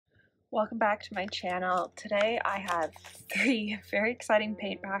Welcome back to my channel. Today I have 3 very exciting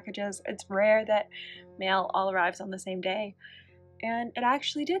paint packages. It's rare that mail all arrives on the same day, and it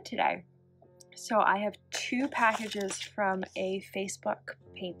actually did today. So I have 2 packages from a Facebook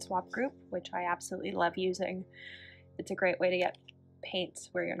paint swap group, which I absolutely love using. It's a great way to get paints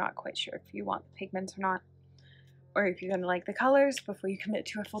where you're not quite sure if you want the pigments or not, or if you're gonna like the colors before you commit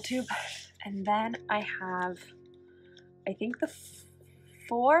to a full tube. And then I have, I think, the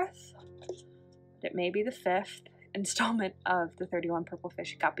 4th, it may be the 5th installment of the 31 Purple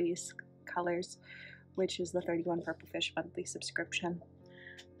Fish Guppies colors, which is the 31 Purple Fish monthly subscription.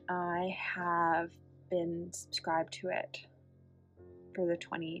 I have been subscribed to it for the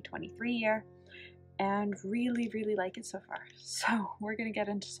 2023 year and really like it so far. So we're gonna get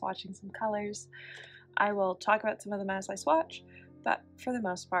into swatching some colors. I will talk about some of them as I swatch, but for the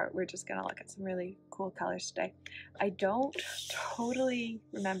most part, we're just gonna look at some really cool colors today. I don't totally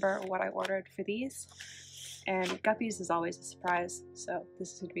remember what I ordered for these, and Guppies is always a surprise, so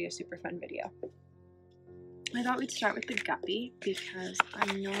this is gonna be a super fun video. I thought we'd start with the Guppy because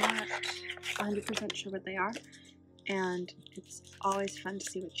I'm not 100% sure what they are, and it's always fun to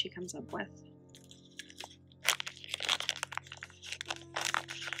see what she comes up with.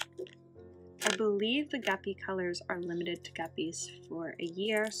 I believe the Guppy colors are limited to Guppies for a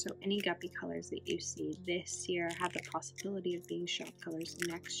year, so any Guppy colors that you see this year have the possibility of being shop colors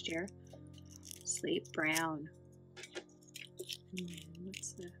next year. Slate Brown.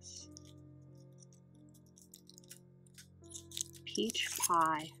 What's this? Peach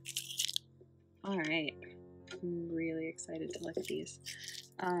Pie. Alright. I'm really excited to look at these.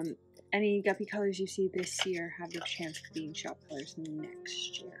 Any Guppy colors you see this year have the chance of being shop colors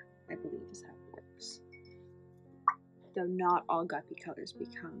next year, I believe is how it works. Though not all Guppy colors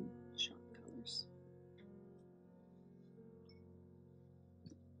become shop colors.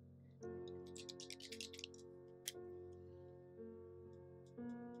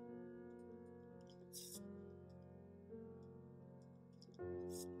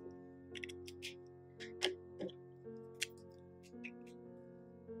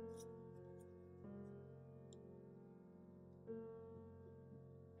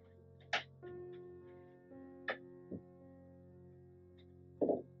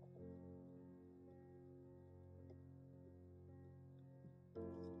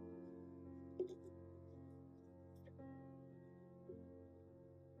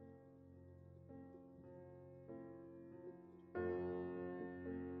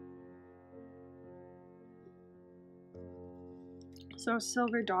 So a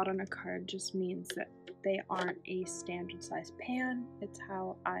silver dot on a card just means that they aren't a standard size pan. It's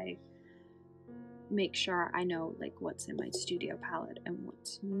how I make sure I know like what's in my studio palette and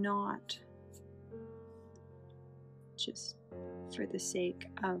what's not, just for the sake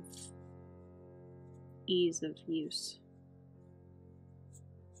of ease of use.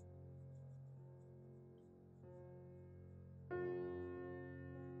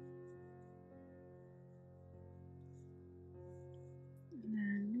 And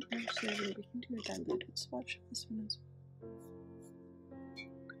then actually we can do a diluted swatch of this one as well.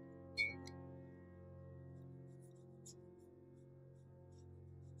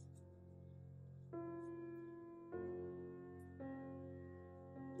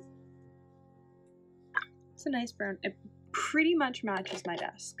 It's a nice brown. It pretty much matches my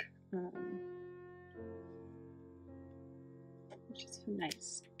desk, which is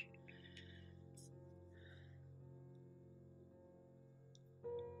nice.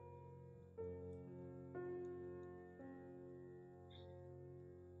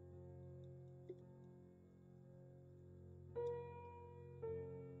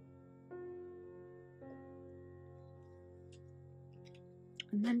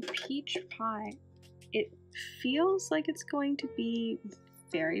 And then Peach Pie. It feels like it's going to be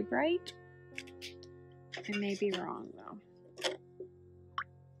very bright. I may be wrong though.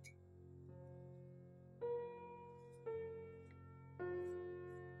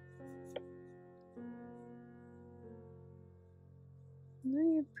 No,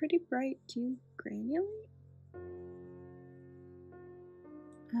 you're pretty bright. Do you granulate?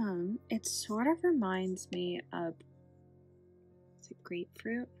 It sort of reminds me of, is it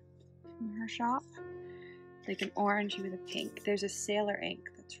grapefruit from her shop? Like an orangey with a pink. There's a Sailor ink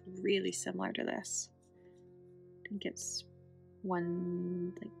that's really similar to this. I think it's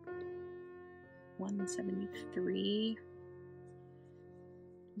 173. I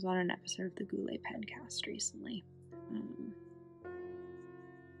was on an episode of the Goulet Pencast recently.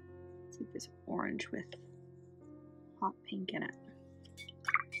 It's like this orange with hot pink in it,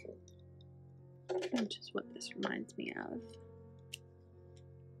 which is what this reminds me of.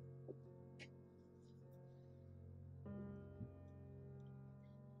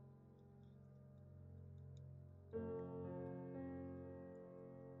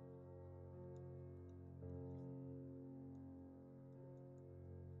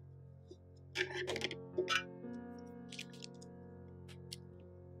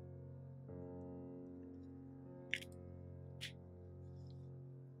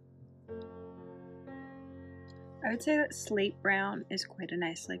 would say that slate brown is quite a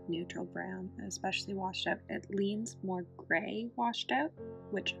nice like neutral brown, especially washed out. It leans more gray washed out,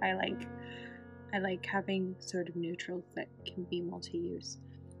 which I like. I like having sort of neutrals that can be multi-use.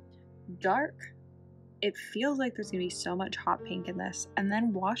 Dark, it feels like there's gonna be so much hot pink in this, and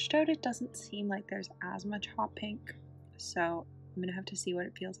then washed out it doesn't seem like there's as much hot pink, so I'm gonna have to see what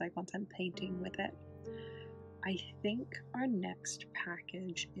it feels like once I'm painting with it. I think our next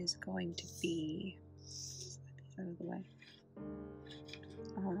package is going to be, out of the way.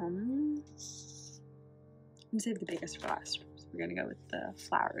 I'm gonna save the biggest for last, so we're gonna go with the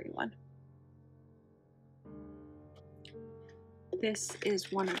flowery one. This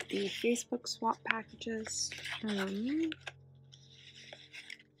is one of the Facebook swap packages.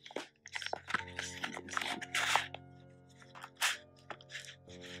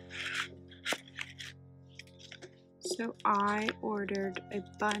 So I ordered a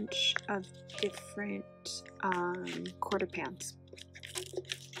bunch of different quarter pans.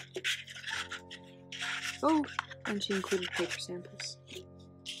 Oh, and she included paper samples.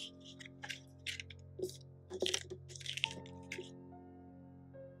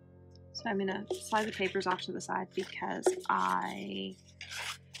 So I'm gonna slide the papers off to the side because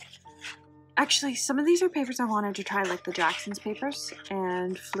actually, some of these are papers I wanted to try, like the Jackson's papers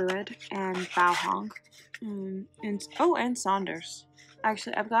and Fluid and Bao Hong. And Saunders.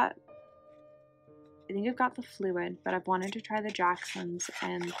 Actually, I think I've got the Fluid, but I've wanted to try the Jacksons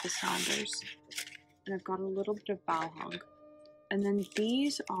and the Saunders. And I've got a little bit of Bao Hong. And then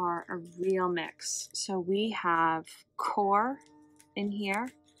these are a real mix. So we have Core in here.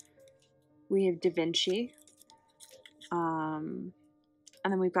 We have Da Vinci. And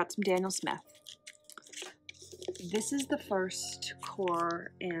then we've got some Daniel Smith. This is the first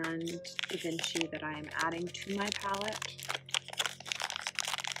Core and Da Vinci that I am adding to my palette.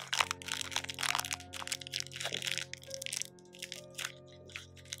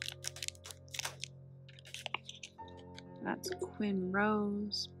 That's Quin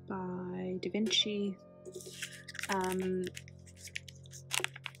Rose by Da Vinci.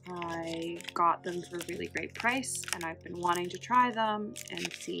 I got them for a really great price, and I've been wanting to try them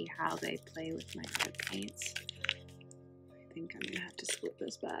and see how they play with my other paints. I think I'm gonna have to split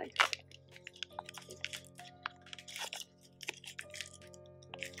this bag.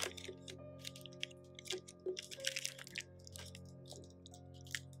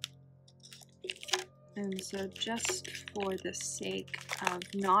 And so just for the sake of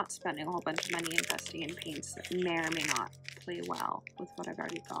not spending a whole bunch of money investing in paints that may or may not play well with what I've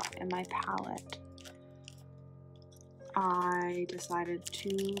already got in my palette, I decided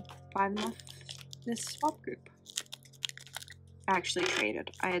to buy them off this swap group. I actually traded.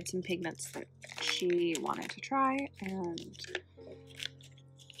 I had some pigments that she wanted to try, and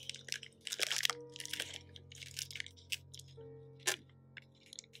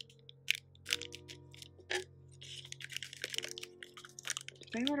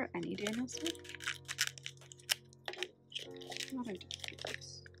did I order any Daniel Smith? What I did for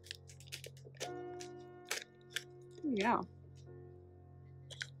this. There you go.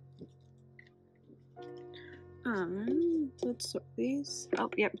 Let's sort these. Oh,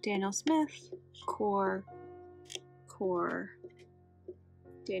 yep, Daniel Smith, Core,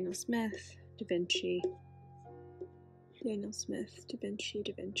 Daniel Smith, Da Vinci, Daniel Smith, Da Vinci,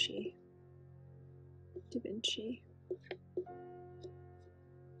 Da Vinci, Da Vinci, Da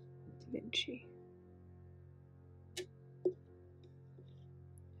Vinci.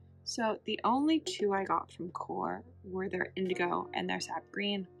 So the only two I got from Core were their Indigo and their Sap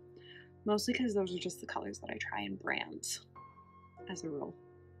Green, mostly because those are just the colors that I try in brands as a rule.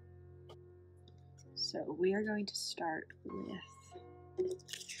 So we are going to start with,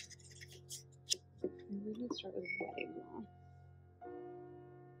 Wedding Wall.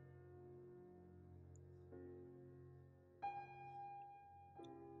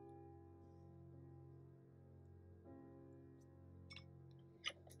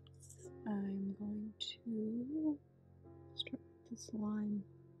 I'm going to start with this line.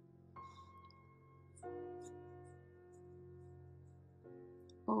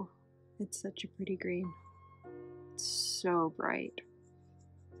 Oh, it's such a pretty green. It's so bright.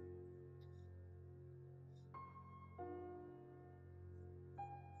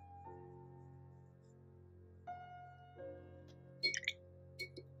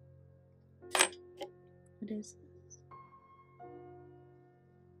 What is this?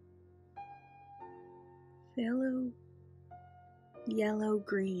 Phthalo yellow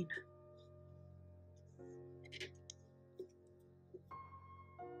green.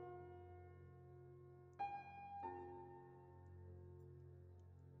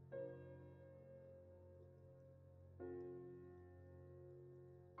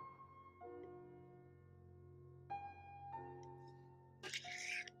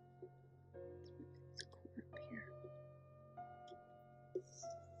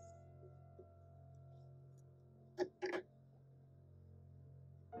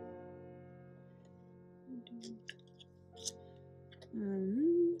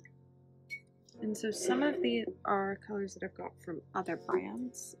 And so some of these are colors that I've got from other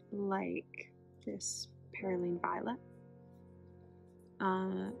brands, like this Perylene Violet.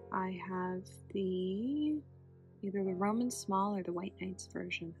 I have either the Roman Small or the White Nights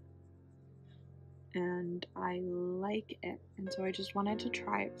version, and I like it, and so I just wanted to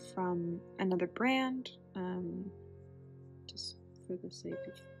try it from another brand, just for the sake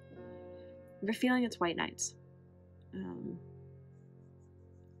of, I have a feeling it's White Nights, and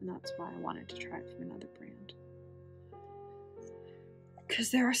that's why I wanted to try it from another brand, because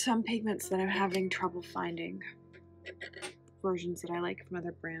there are some pigments that I'm having trouble finding versions that I like from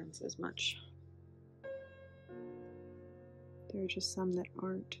other brands as much. There are just some that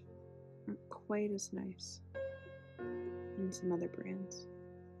aren't quite as nice in some other brands.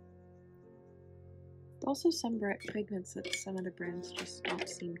 Also some pigments that some other brands just don't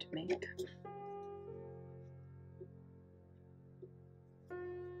seem to make.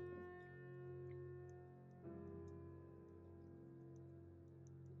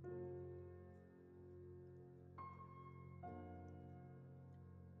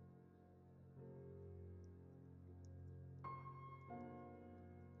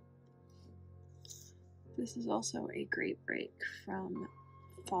 This is also a great break from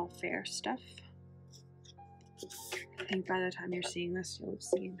Fall Fair stuff. I think by the time you're seeing this, you'll have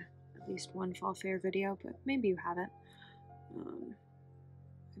seen at least one Fall Fair video, but maybe you haven't.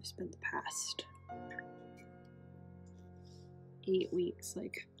 I've spent the past 8 weeks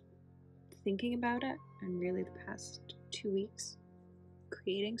like thinking about it, and really the past 2 weeks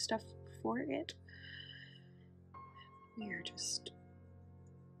creating stuff for it. We are just,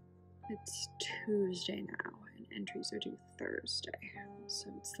 it's Tuesday now, and entries are due Thursday, so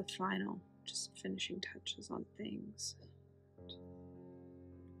it's the final, just finishing touches on things.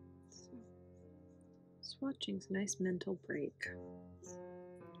 So, swatching's a nice mental break.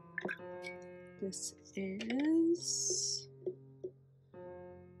 This is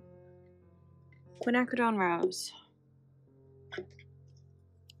Quinacridone Rose.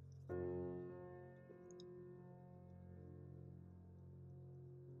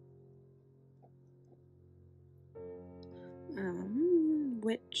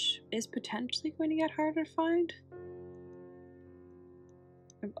 Which is potentially going to get harder to find.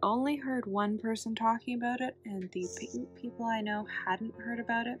 I've only heard one person talking about it, and the people I know hadn't heard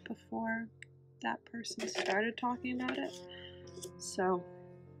about it before that person started talking about it. So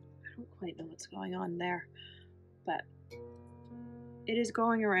I don't quite know what's going on there, but it is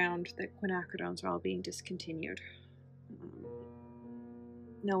going around that quinacridones are all being discontinued.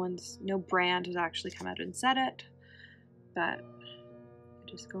 No brand has actually come out and said it, but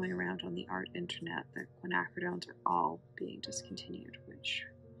just going around on the art internet that quinacridones are all being discontinued, which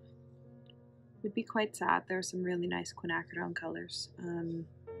would be quite sad. There are some really nice quinacridone colors.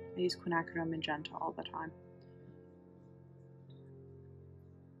 I use quinacridone magenta all the time,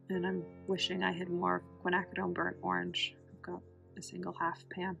 and I'm wishing I had more quinacridone burnt orange. I've got a single half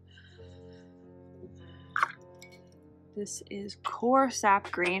pan. This is Core Sap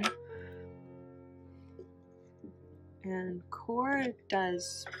Green. And Core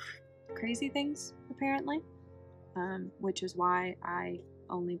does crazy things, apparently, which is why I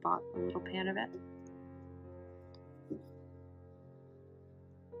only bought a little pan of it.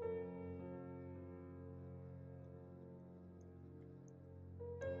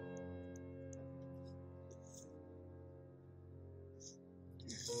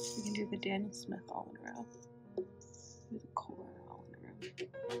 We can do the Daniel Smith all in a row. Do the Core all in a row.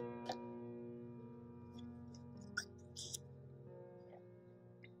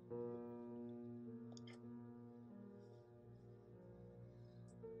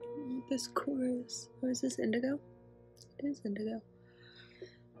 This Core is, or is this indigo? It is indigo.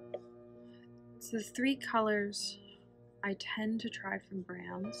 So the 3 colors I tend to try from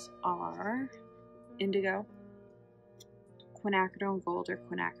brands are indigo, quinacridone gold or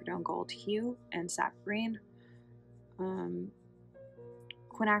quinacridone gold hue, and sap green. Quinacridone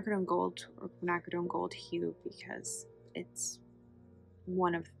gold or quinacridone gold hue because it's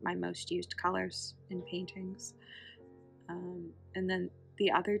one of my most used colors in paintings. And then the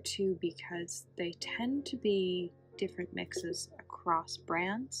other 2 because they tend to be different mixes across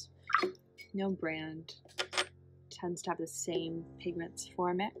brands. No brand tends to have the same pigments for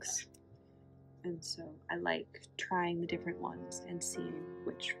a mix, and so I like trying the different ones and seeing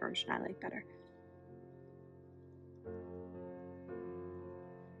which version I like better.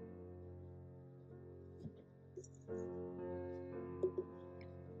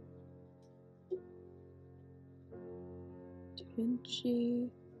 Vinci.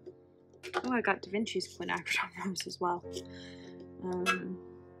 Oh, I got Vinci's Quinacridone rose as well.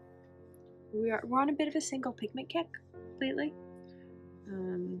 We're on a bit of a single pigment kick lately.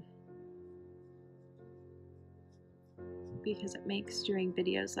 Because it makes doing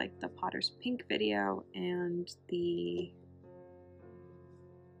videos like the Potter's Pink video and the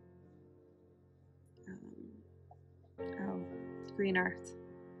Green Earth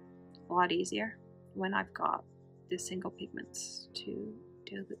a lot easier when I've got the single pigments to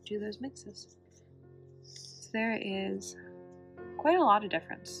do those mixes. So there is quite a lot of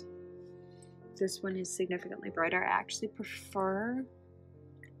difference. This one is significantly brighter. I actually prefer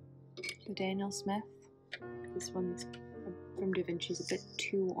the Daniel Smith. This one's from Da Vinci's a bit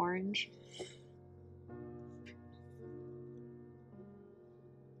too orange.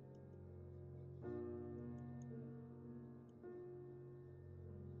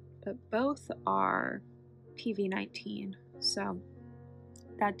 But both are PV19, so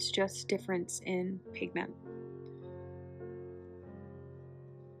that's just difference in pigment.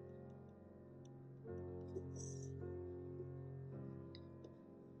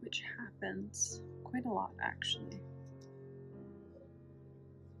 Which happens quite a lot, actually.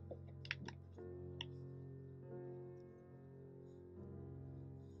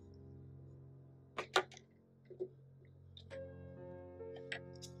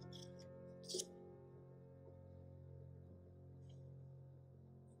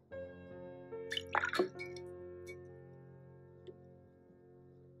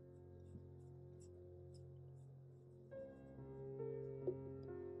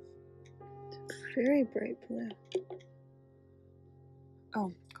 Very bright blue.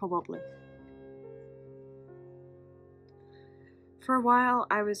 Oh, cobalt blue. For a while,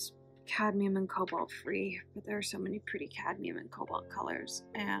 I was cadmium and cobalt free, but there are so many pretty cadmium and cobalt colors,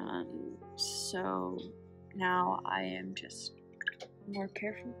 and so now I am just more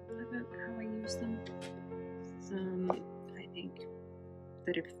careful about how I use them. I think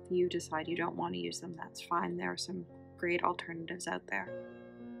that if you decide you don't want to use them, that's fine. There are some great alternatives out there.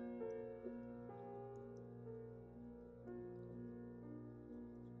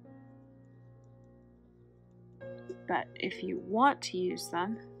 But if you want to use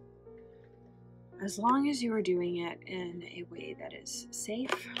them, as long as you are doing it in a way that is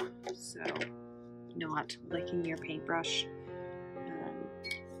safe, so not licking your paintbrush,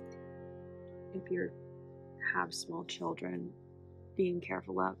 if you have small children, being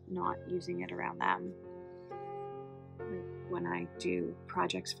careful of not using it around them. Like when I do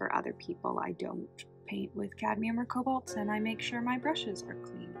projects for other people, I don't paint with cadmium or cobalt, and I make sure my brushes are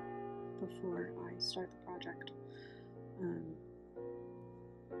clean before I start the project.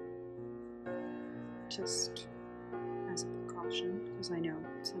 Just as a precaution, because I know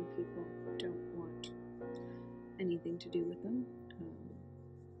some people don't want anything to do with them.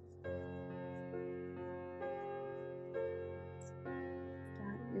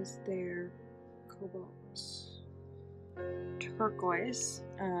 That is their Cobalt Turquoise.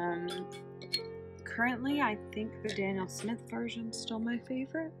 Currently, I think the Daniel Smith version is still my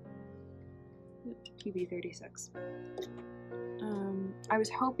favorite. QB36. I was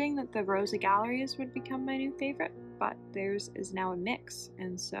hoping that the Rosa Galleries would become my new favorite, but theirs is now a mix,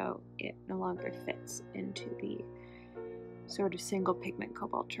 and so it no longer fits into the sort of single pigment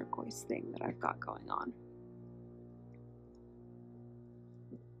cobalt turquoise thing that I've got going on.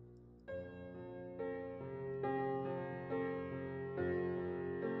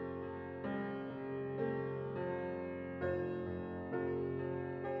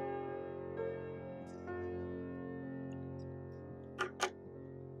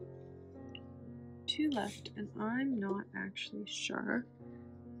 Two left, and I'm not actually sure.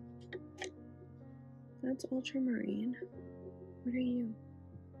 That's ultramarine. What are you?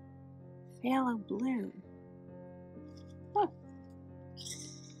 Phthalo blue. Oh.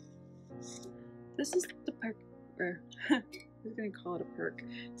 This is the perk. I was gonna call it a perk.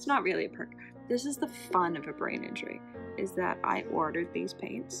 It's not really a perk. This is the fun of a brain injury, is that I ordered these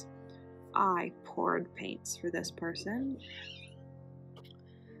paints. I poured paints for this person.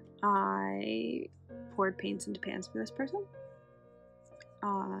 I poured paints into pans for this person.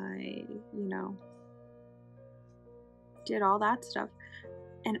 I, did all that stuff.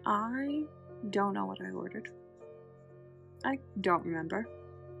 And I don't know what I ordered. I don't remember.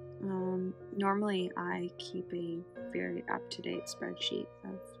 Normally I keep a very up-to-date spreadsheet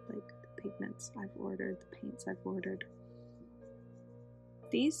of like the pigments I've ordered, the paints I've ordered.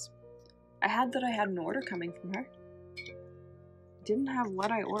 These, I had an order coming from her. Didn't have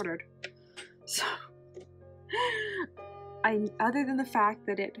what I ordered. So, other than the fact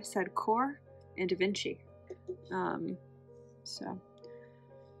that it said Core and Da Vinci. So,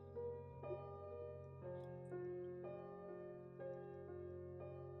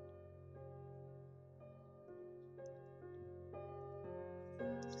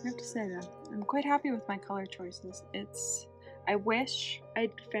 I have to say though, I'm quite happy with my color choices. I wish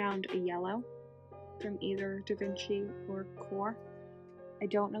I'd found a yellow from either Da Vinci or Core. I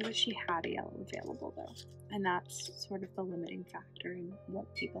don't know that she had a yellow available though, and that's sort of the limiting factor in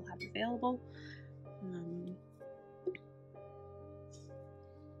what people have available.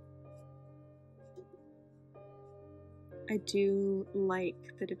 I do like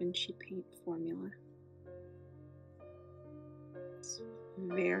the Da Vinci paint formula. It's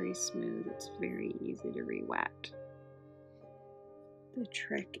very smooth, it's very easy to re-wet. The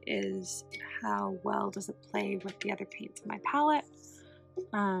trick is how well does it play with the other paints in my palette,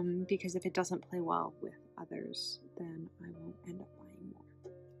 because if it doesn't play well with others, then I won't end up buying more.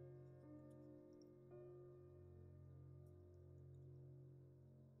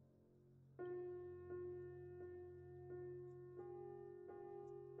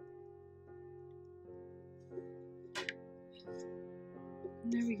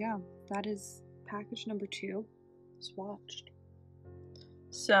 And there we go. That is package number 2, swatched.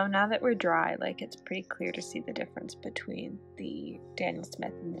 So now that we're dry, like, it's pretty clear to see the difference between the Daniel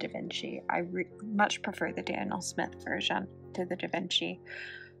Smith and the Da Vinci. I much prefer the Daniel Smith version to the Da Vinci.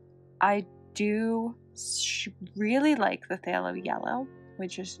 I do really like the phthalo yellow,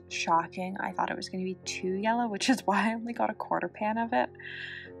 which is shocking. I thought it was going to be too yellow, which is why I only got a quarter pan of it.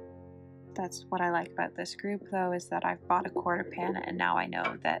 That's what I like about this group, though, is that I've bought a quarter pan, and now I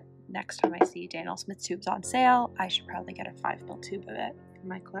know that next time I see Daniel Smith tubes on sale, I should probably get a 5ml tube of it for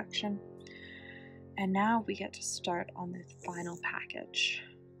my collection. And now we get to start on the final package,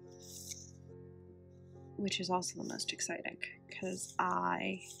 which is also the most exciting because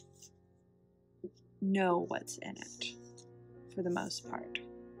I know what's in it for the most part.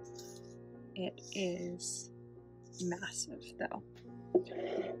 It is massive, though.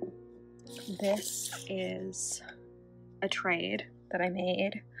 This is a trade that I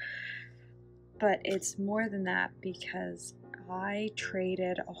made, but it's more than that because I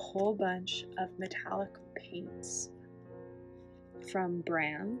traded a whole bunch of metallic paints from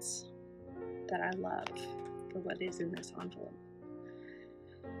brands that I love for what is in this envelope.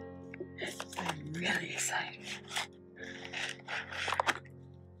 I'm really excited.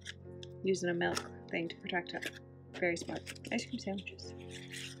 Using a milk thing to protect it. Very smart. Ice cream sandwiches.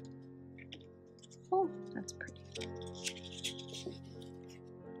 Oh, that's pretty.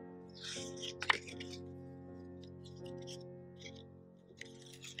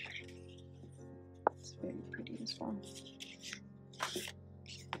 It's very pretty as well.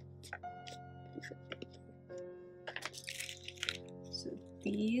 So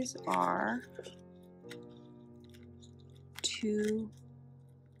these are 2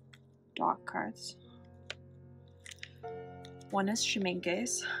 dog cards. One is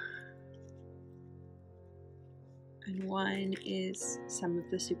Schmincke's, and one is some of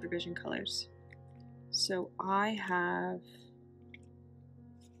the supervision colors. So I have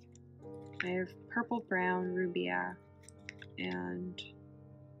purple, brown, rubia, and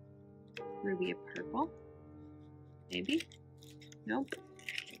rubia purple. Maybe? Nope.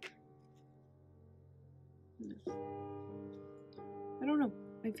 No. I don't know.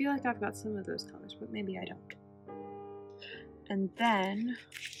 I feel like I've got some of those colors, but maybe I don't. And then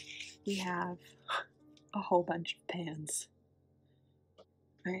we have a whole bunch of pans.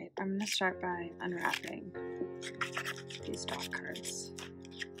 Alright, I'm gonna start by unwrapping these dog cards.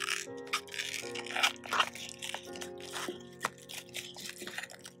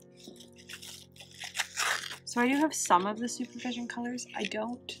 So I do have some of the supervision colors. I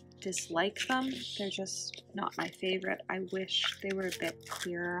don't dislike them. They're just not my favorite. I wish they were a bit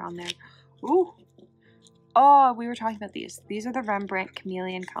clearer on there. Ooh! Oh, we were talking about these. These are the Rembrandt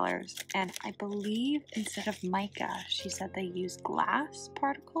Chameleon colors, and I believe instead of mica, she said they use glass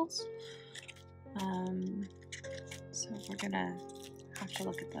particles. So we're gonna have to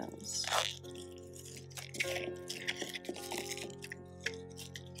look at those.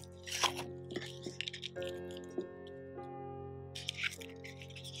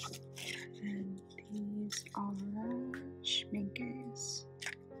 And these are Schmincke's.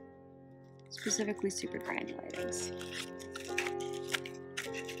 Specifically super granulators.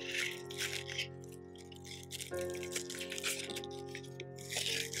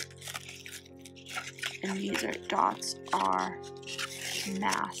 And these dots are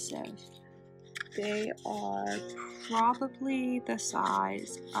massive. They are probably the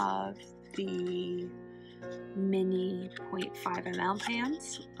size of the mini 0.5 ml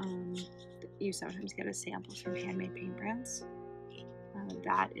pans. You sometimes get a sample from handmade paint brands.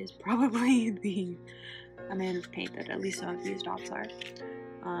 That is probably the amount of paint that at least some of these dots are.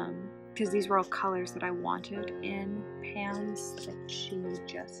 because these were all colors that I wanted in pans that she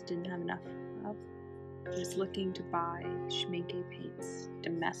just didn't have enough of. I was looking to buy Schmincke paints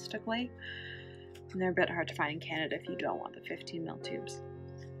domestically, and they're a bit hard to find in Canada if you don't want the 15 ml tubes.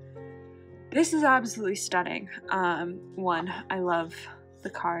 This is absolutely stunning. One, I love the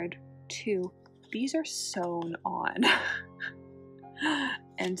card. Two, these are sewn on.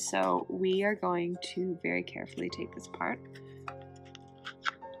 And so we are going to very carefully take this apart.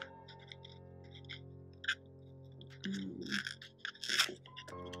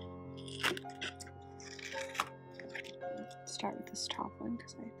 Start with this top one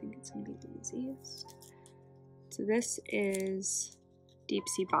because I think it's going to be the easiest. So this is Deep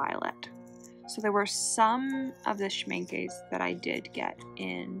Sea Violet. So there were some of the Schmincke's that I did get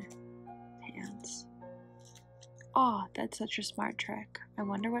in pans. Oh, that's such a smart trick. I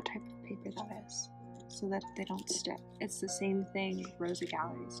wonder what type of paper that is so that they don't stick. It's the same thing Rosa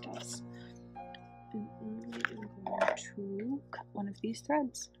Galleries does. And I'm going to cut one of these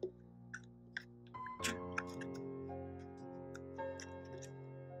threads.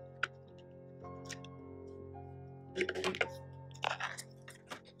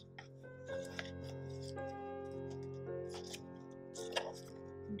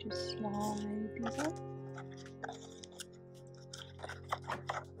 And just slide these up.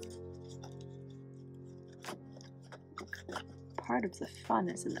 Part of the fun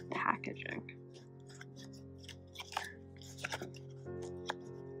is in the packaging.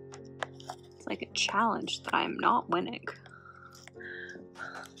 It's like a challenge that I'm not winning.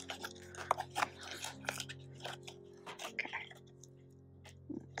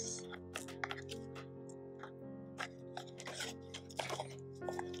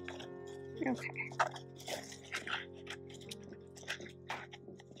 Okay.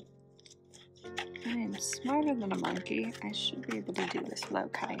 I am smarter than a monkey. I should be able to do this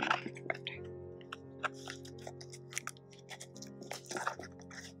without cutting out the thread.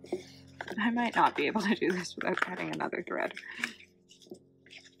 I might not be able to do this without cutting another thread.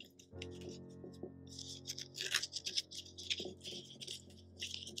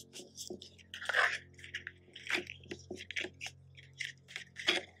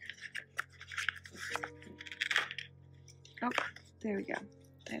 Oh, there we go.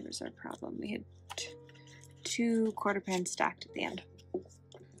 That was our problem. We had two quarter pans stacked at the end.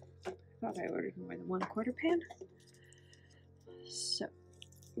 I thought I ordered more than one quarter pan. So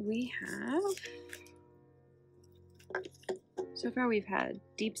we have, so far we've had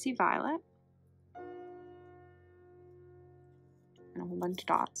Deep Sea Violet and a whole bunch of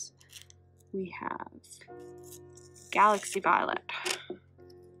dots. We have Galaxy Violet.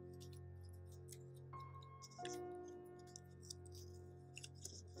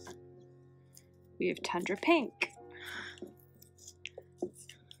 We have Tundra Pink.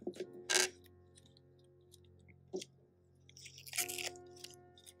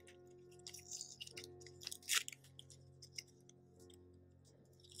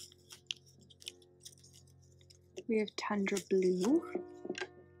 We have Tundra Blue.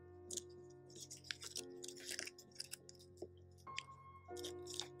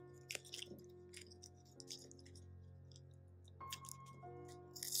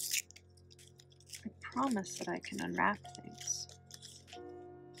 Promise that I can unwrap things.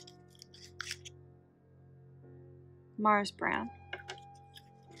 Mars Brown.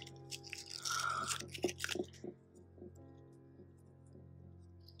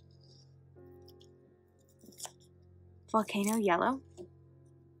 Volcano Yellow,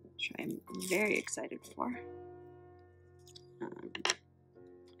 which I'm very excited for.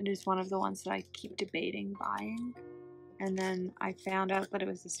 It is one of the ones that I keep debating buying, and then I found out that it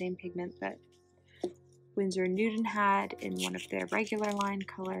was the same pigment that Winsor and Newton had in one of their regular line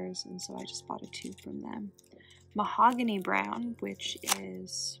colors, and so I just bought a tube from them. Mahogany Brown, which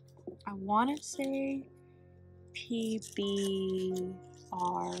is, I want to say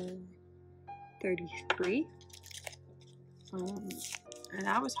PBR33, and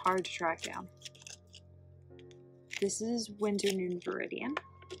that was hard to track down. This is Winsor Newton Viridian.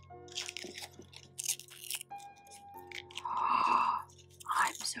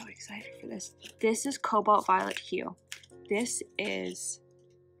 I'm so excited for this. This is Cobalt Violet Hue. This is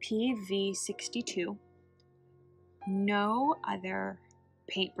PV62. No other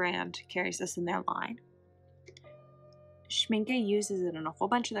paint brand carries this in their line. Schmincke uses it in a whole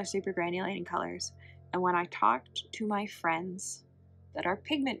bunch of their super granulating colors. And when I talked to my friends that are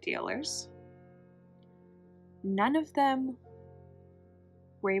pigment dealers, none of them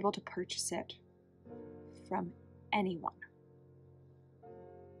were able to purchase it from anyone.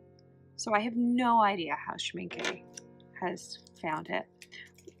 So I have no idea how Schmincke has found it.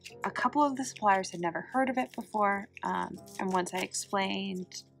 a couple of the suppliers had never heard of it before, and once I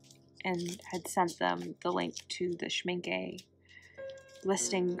explained and had sent them the link to the Schmincke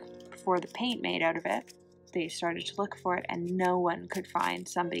listing for the paint made out of it, they started to look for it, and no one could find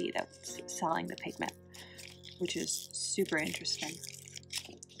somebody that was selling the pigment, which is super interesting,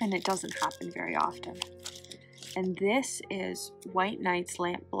 and it doesn't happen very often. And this is White Knight's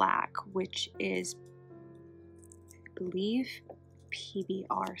Lamp Black, which is, I believe,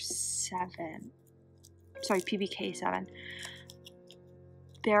 PBK7.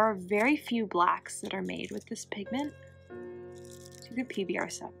 There are very few blacks that are made with this pigment. It's either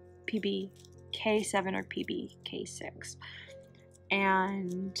PBK7 or PBK6.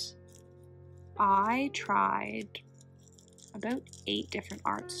 And I tried about 8 different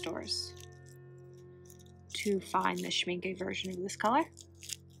art stores to find the Schmincke version of this color.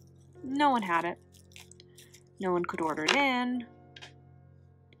 No one had it. No one could order it in.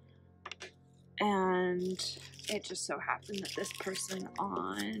 And it just so happened that this person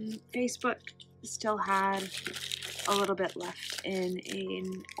on Facebook still had a little bit left in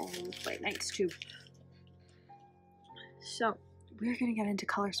an old White Knight's tube. So we're gonna get into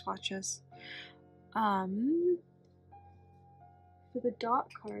color swatches. For the dot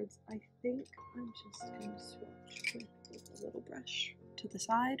cards, I think I'm just gonna swatch with a little brush to the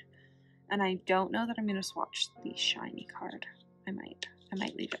side. And I don't know that I'm gonna swatch the shiny card. I might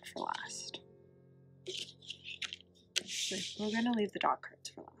leave it for last. So we're gonna leave the dot cards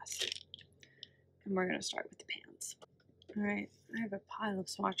for last. And we're gonna start with the pans. Alright, I have a pile of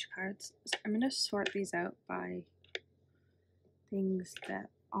swatch cards. So I'm gonna sort these out by things that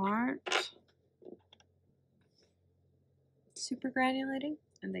aren't super granulating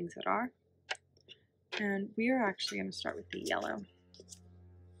and things that are. And we are actually going to start with the yellow.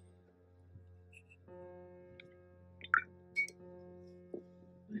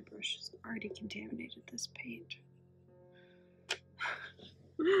 My brush has already contaminated this paint.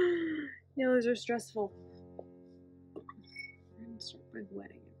 Yellows are stressful. I'm going to start by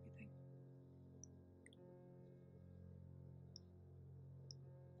wetting everything.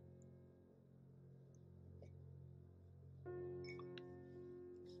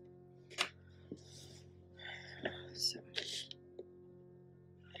 So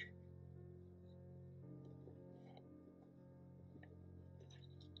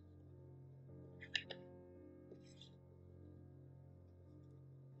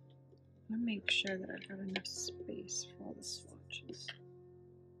I'm gonna make sure that I've got enough space for all the swatches.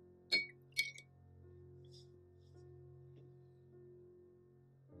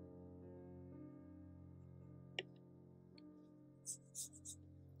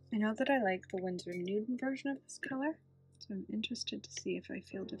 I know that I like the Winsor nude version of this color, so I'm interested to see if I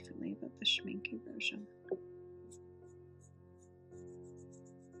feel differently about the Schmincke version.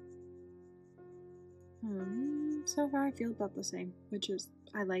 So far I feel about the same, which is,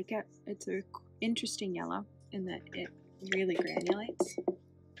 I like it. It's an interesting yellow in that it really granulates,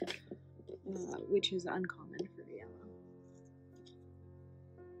 which is uncommon for a yellow.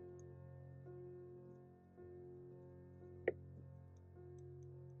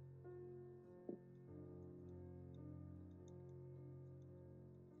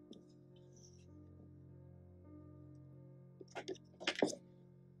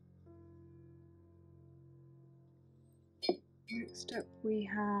 Next up we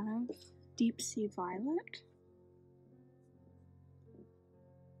have Deep Sea Violet.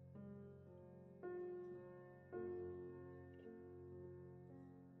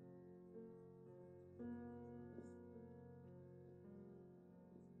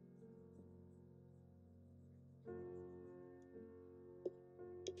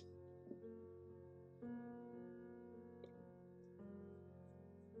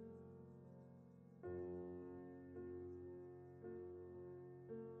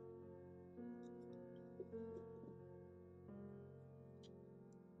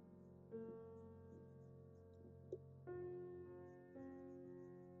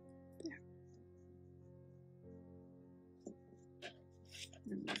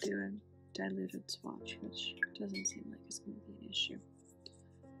 And we'll do a diluted swatch, which doesn't seem like it's going to be an issue.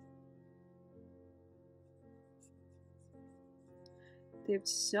 They have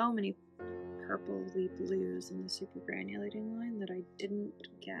so many purpley blues in the super granulating line that I didn't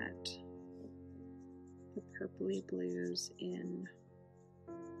get the purpley blues in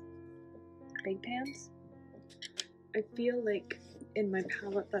big pans. I feel like in my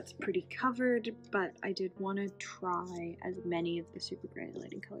palette that's pretty covered, but I did want to try as many of the super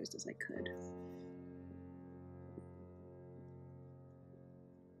granulating colors as I could.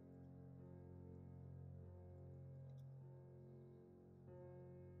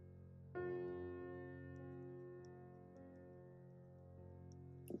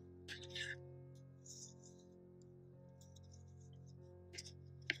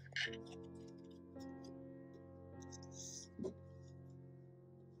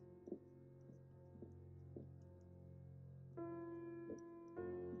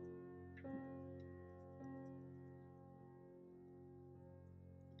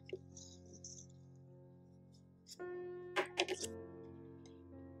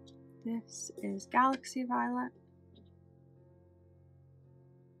 This is Galaxy Violet.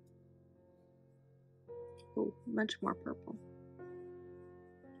 Oh, much more purple.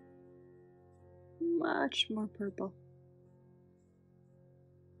 Much more purple.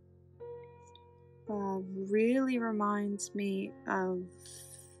 Really reminds me of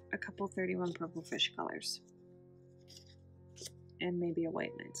a couple 31 purple fish colors. And maybe a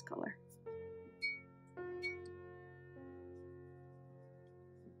White Nights color.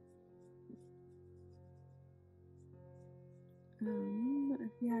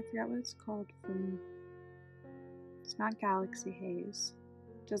 Yeah, I forgot what it's called from. It's not Galaxy Haze.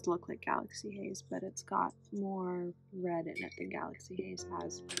 It does look like Galaxy Haze, but it's got more red in it than Galaxy Haze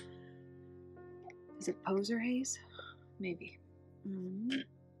has. Is it Poser Haze? Maybe. Did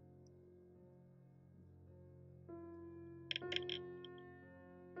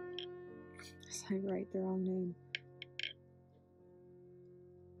I write the wrong name?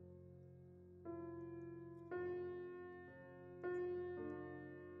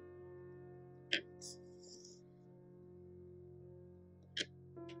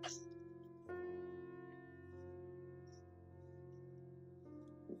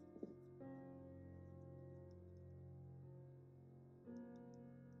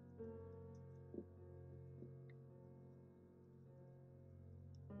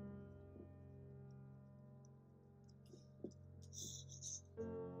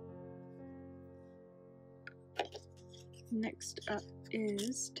 Next up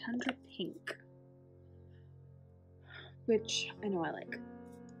is Tundra Pink, which I know I like.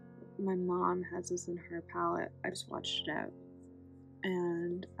 My mom has this in her palette. I've swatched it out,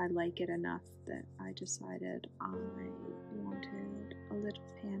 and I like it enough that I decided I wanted a little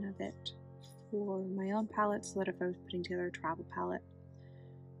pan of it for my own palette, so that if I was putting together a travel palette,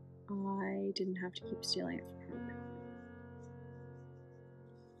 I didn't have to keep stealing it from her.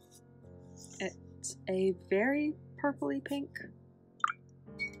 It's a very purpley pink.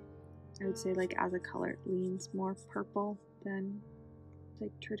 I would say, like, as a color, it leans more purple than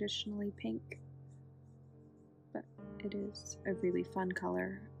like traditionally pink, but it is a really fun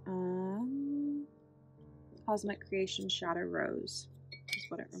color. Cosmic Creation Shadow Rose is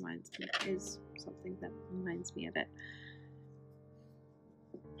what it reminds me. Is something that reminds me of it.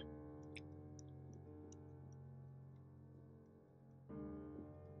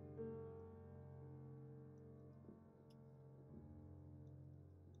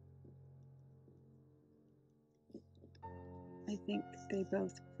 I think they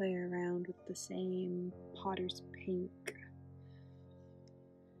both play around with the same Potter's Pink.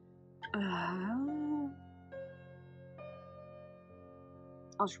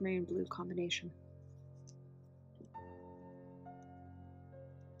 Ultramarine Blue combination.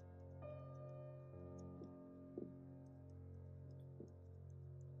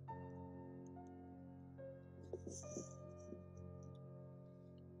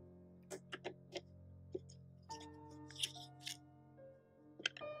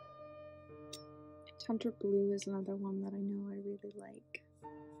 Tundra Blue is another one that I know I really like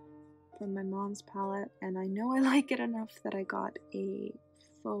from my mom's palette, and I know I like it enough that I got a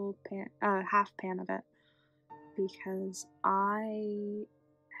full pan, half pan of it, because I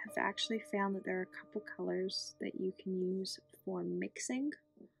have actually found that there are a couple colors that you can use for mixing,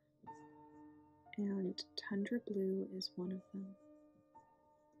 and Tundra Blue is one of them.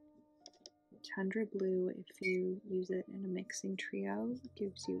 Tundra Blue, if you use it in a mixing trio,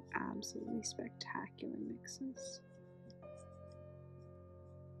 gives you absolutely spectacular mixes.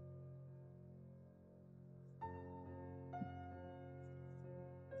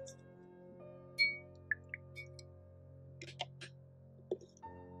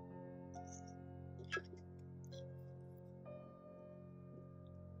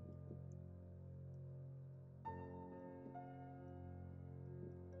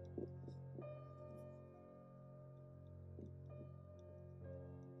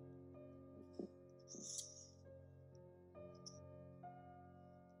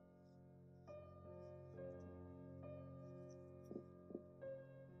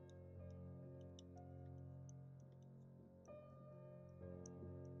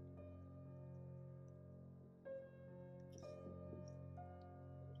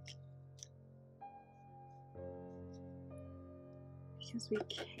 Because we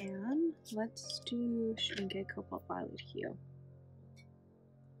can, let's do Schmincke Cobalt Violet Hue.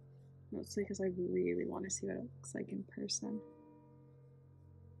 Mostly because I really want to see what it looks like in person.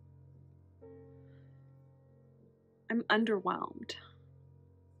 I'm underwhelmed.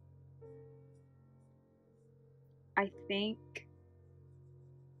 I think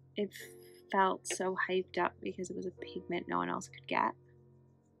it felt so hyped up because it was a pigment no one else could get.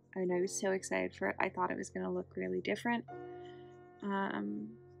 I mean, I was so excited for it. I thought it was going to look really different.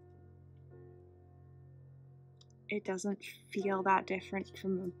 It doesn't feel that different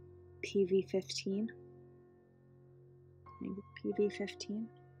from a PV15. Maybe PV15.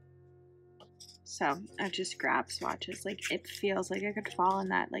 So I've just grabbed swatches. Like, it feels like it could fall in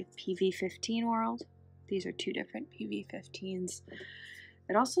that like PV15 world. These are two different PV15s.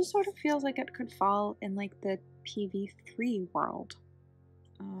 It also sort of feels like it could fall in like the PV3 world.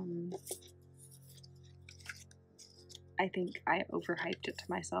 I think I overhyped it to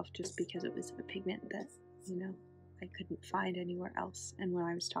myself just because it was a pigment that, you know, I couldn't find anywhere else. And when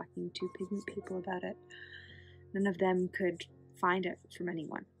I was talking to pigment people about it, none of them could find it from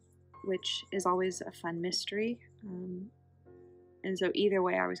anyone, which is always a fun mystery. And so either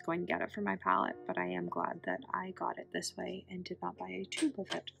way, I was going to get it for my palette, but I am glad that I got it this way and did not buy a tube of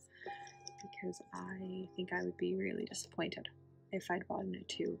it, because I think I would be really disappointed if I'd bought in a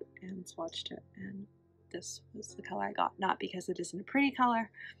tube and swatched it and this was the color I got. Not because it isn't a pretty color,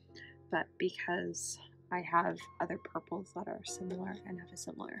 but because I have other purples that are similar and have a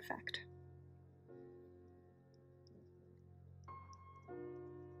similar effect.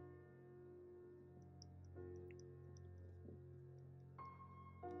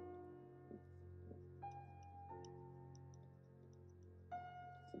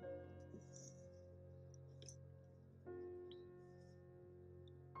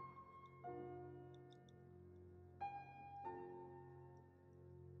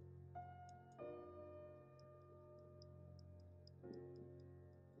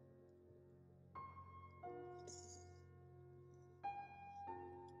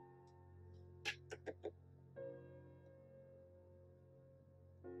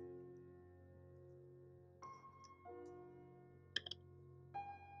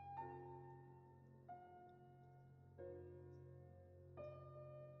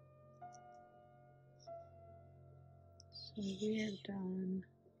 So we have done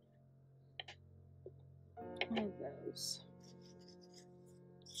all of those.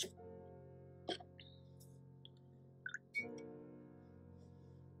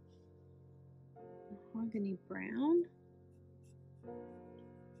 Mahogany brown.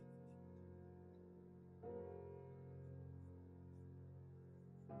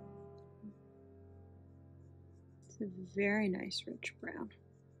 It's a very nice rich brown.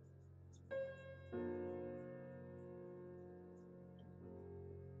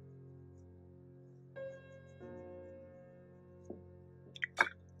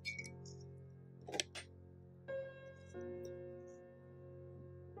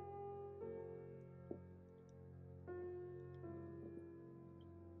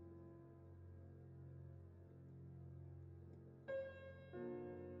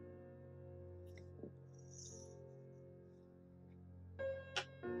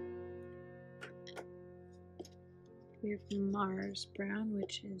 We have Mars Brown,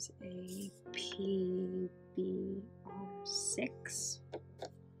 which is a PBR6.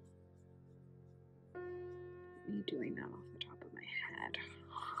 Me doing that off the top of my head.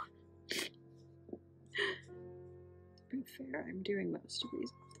 To be fair, I'm doing most of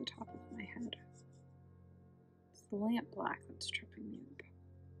these off the top of my head. It's the lamp black that's tripping me up.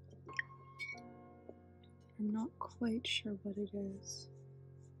 I'm not quite sure what it is.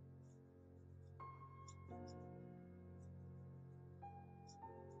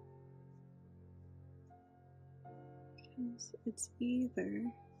 It's either,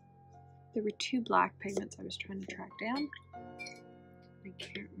 there were two black pigments I was trying to track down. I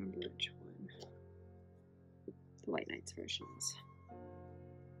can't remember which one the White Nights version is.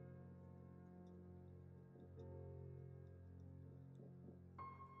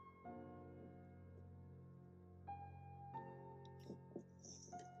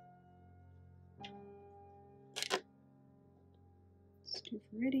 Let's do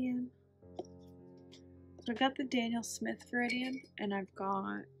Viridian. So I've got the Daniel Smith Viridian, and I've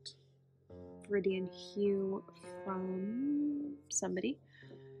got Viridian Hue from somebody.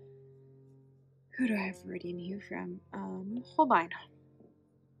 Who do I have Viridian Hue from? Holbein.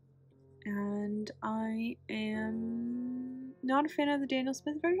 And I am not a fan of the Daniel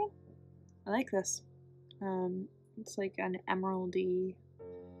Smith version. I like this. It's like an emeraldy.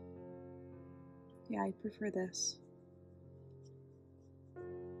 Yeah, I prefer this.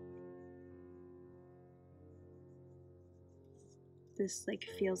 this like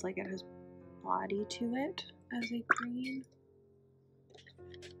feels like it has body to it as a green.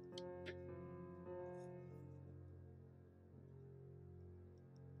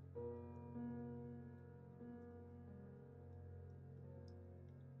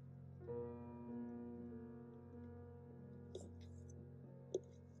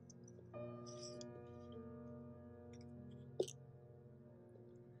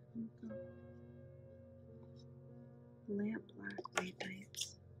 Lamp black white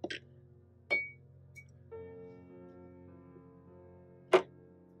nights.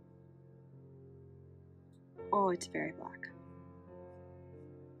 Oh, it's very black.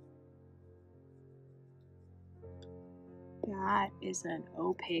 That is an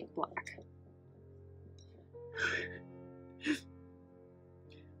opaque black.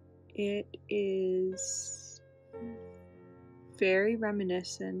 It is very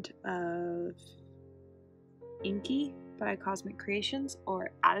reminiscent of Inky by Cosmic Creations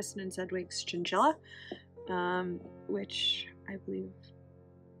or Addison and Sedgwick's Chinchilla, which I believe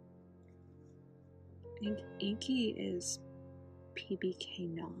Inky is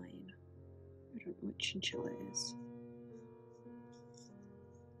PBK9. I don't know what Chinchilla is.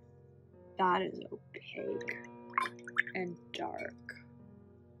 That is opaque and dark.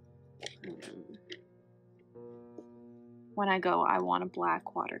 When I go, I want a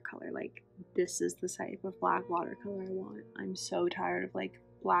black watercolor. Like, this is the type of black watercolor I want. I'm so tired of like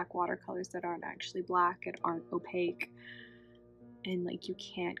black watercolors that aren't actually black and aren't opaque, and like you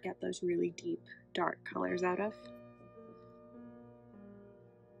can't get those really deep dark colors out of.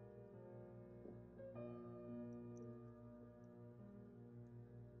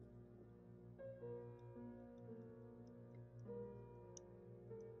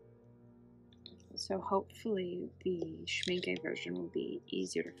 So hopefully the Schmincke version will be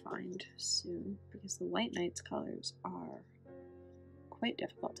easier to find soon, because the White Nights colors are quite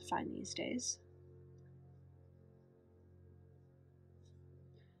difficult to find these days.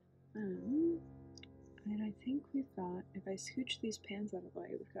 And I think we've got, if I scooch these pans out of the way,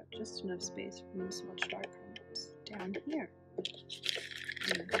 we've got just enough space for me to swatch dark cards down here.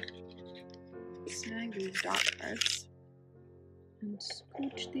 Snag these dot cards and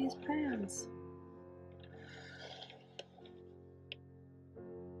scooch these pans.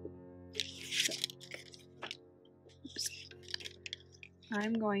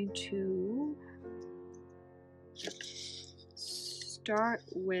 I'm going to start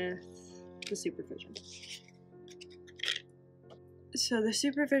with the Supervision. So the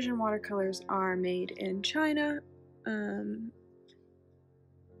Supervision watercolors are made in China. I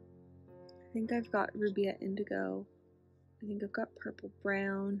think I've got Rubia Indigo. I think I've got Purple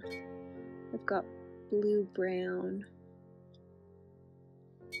Brown. I've got Blue Brown.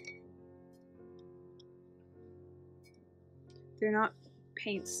 They're not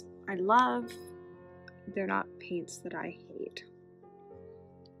paints I love. They're not paints that I hate,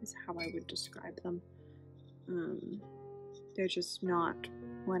 is how I would describe them. They're just not,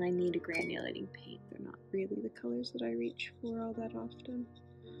 when I need a granulating paint, they're not really the colors that I reach for all that often.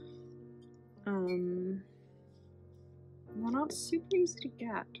 They're not super easy to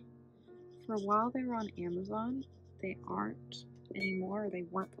get. For a while they were on Amazon. They aren't anymore, or they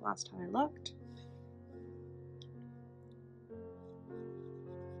weren't the last time I looked.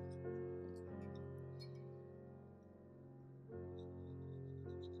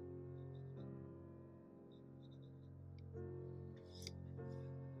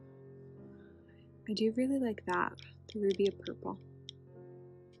 I do really like that, the Rubia Purple.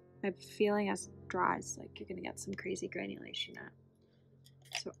 I have a feeling as it dries, like you're gonna get some crazy granulation out.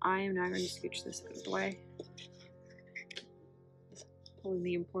 So I am now going to scooch this out of the way. Pulling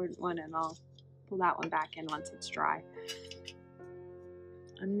the important one, and I'll pull that one back in once it's dry.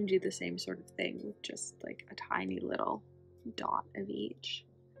 I'm gonna do the same sort of thing with just like a tiny little dot of each.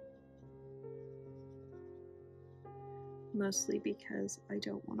 Mostly because I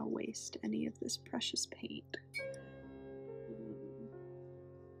don't want to waste any of this precious paint.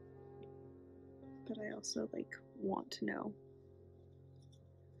 But I also like want to know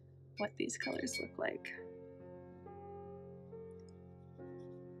what these colors look like.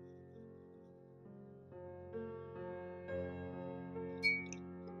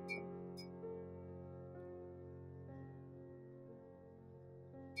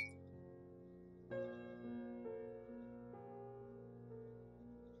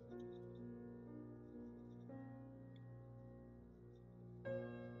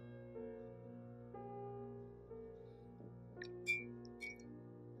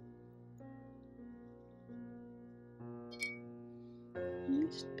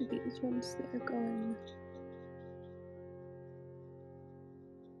 These ones that are going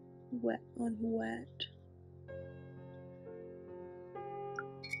wet on wet.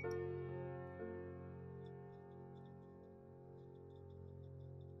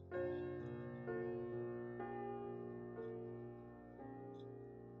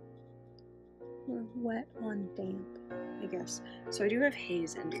 Or wet on damp, I guess. So I do have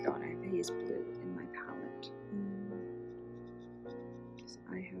haze indigo and I have haze blue in my palette. Because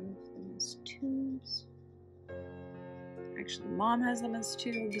I have them as tubes. Actually, Mom has them as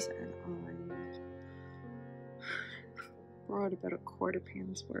tubes, and I brought about a quarter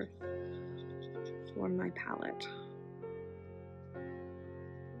pan's worth for my palette.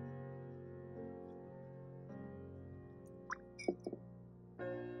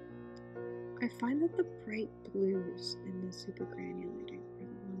 I find that the bright blues in the super granulating are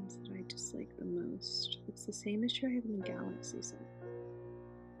the ones that I dislike the most. It's the same issue I have in the Galaxy set.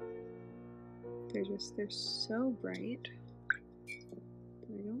 They're so bright, but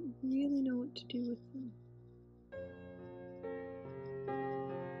I don't really know what to do with them.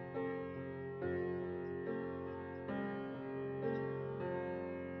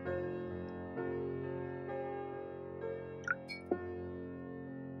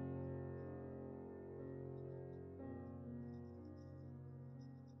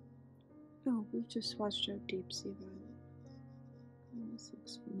 Oh, we've just swatched out Deep Sea Violet. Oh, this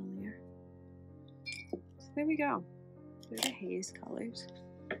looks familiar. So there we go. They're the haze colors.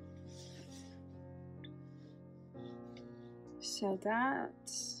 So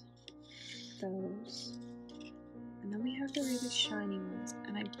that's those. And then we have the really shiny ones.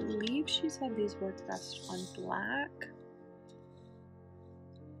 And I believe she said these work best on black.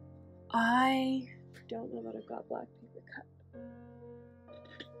 I don't know that I've got black paper cut.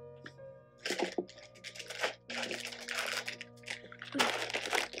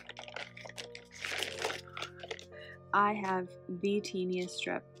 I have the teeniest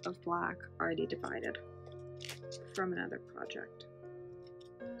strip of black already divided from another project.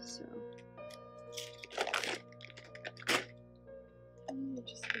 So I'm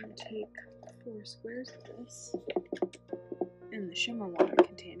just going to take 4 squares of this in the shimmer water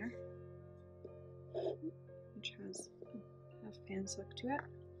container, which has a half pan soak to it,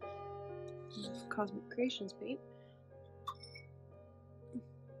 of Cosmic Creations paint.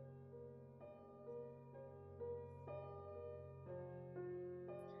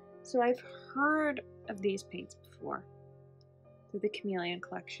 So I've heard of these paints before. They're the Chameleon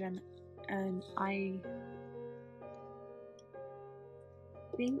collection, and I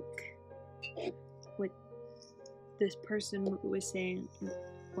think what this person was saying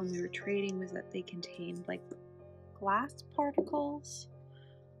when we were trading was that they contained like glass particles.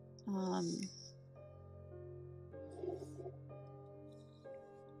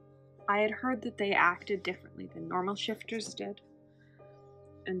 I had heard that they acted differently than normal shifters did.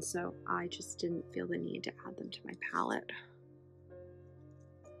 And so I just didn't feel the need to add them to my palette.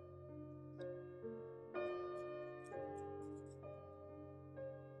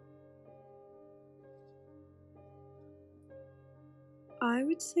 I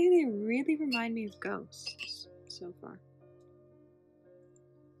would say they really remind me of ghosts so far.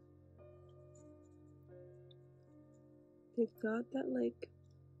 They've got that like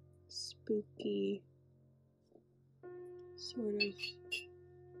spooky sort of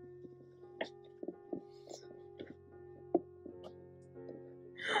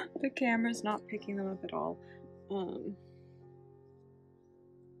the camera's not picking them up at all. I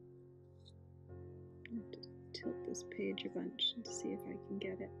have to tilt this page a bunch to see if I can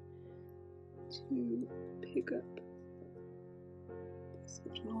get it to pick up this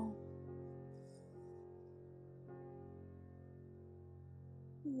at all.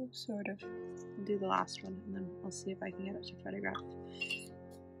 I'll sort of do the last one and then I'll see if I can get it to photograph.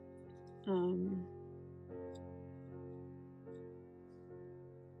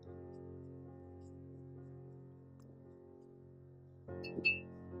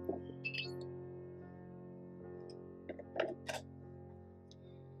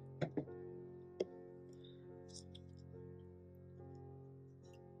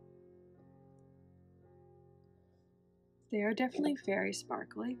 They are definitely very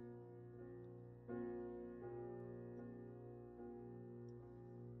sparkly.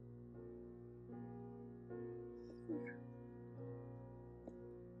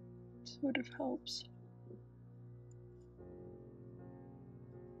 Sort of helps.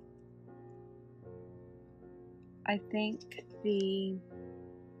 I think the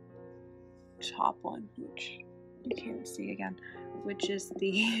top one, which you can't see again, which is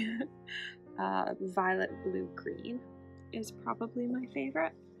the violet blue green, is probably my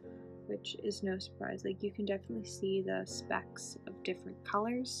favorite, which is no surprise. Like, you can definitely see the specks of different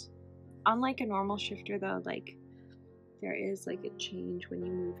colors Unlike a normal shifter though, like there is like a change when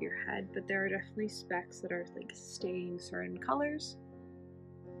you move your head, but there are definitely specks that are like staying certain colors.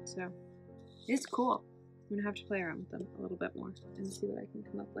 So it's cool. I'm gonna have to play around with them a little bit more and see what I can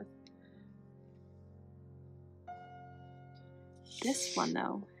come up with. This one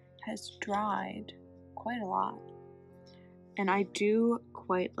though has dried quite a lot, and I do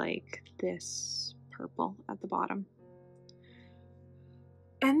quite like this purple at the bottom.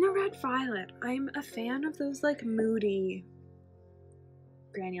 And the red violet. I'm a fan of those like moody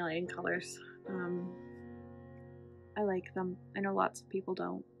granulating colors. I like them. I know lots of people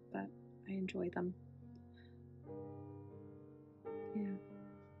don't, but I enjoy them. Yeah.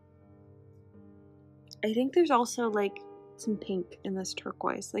 I think there's also like some pink in this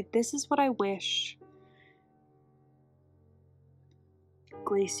turquoise. Like this is what I wish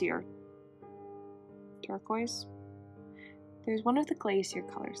Glacier turquoise. There's one of the glacier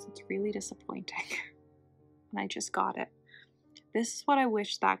colors that's really disappointing. And I just got it. This is what I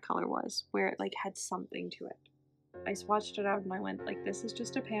wish that color was, where it like had something to it. I swatched it out and I went like, this is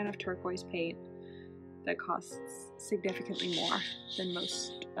just a pan of turquoise paint that costs significantly more than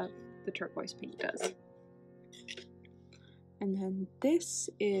most of the turquoise paint does. And then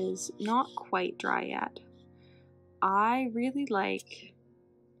this is not quite dry yet. I really like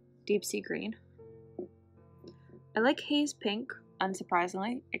Deep Sea Green. I like Haze Pink,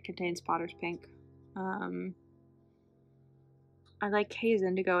 unsurprisingly. It contains Potter's Pink. I like Haze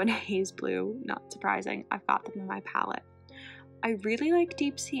Indigo and Haze Blue, not surprising. I've got them in my palette. I really like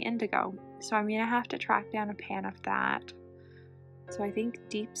Deep Sea Indigo, so I'm gonna have to track down a pan of that. So I think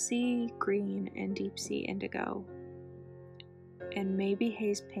Deep Sea Green and Deep Sea Indigo and maybe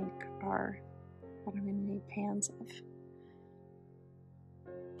Haze Pink are what I'm gonna need pans of.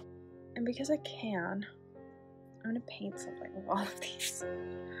 And because I can, I'm gonna paint something with all of these,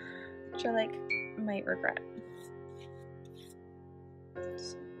 which I like might regret.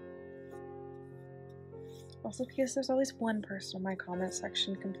 So. Also because there's always one person in my comment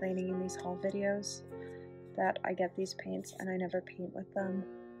section complaining in these haul videos that I get these paints and I never paint with them.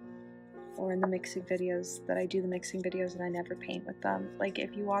 Or in the mixing videos that I do the mixing videos and I never paint with them. Like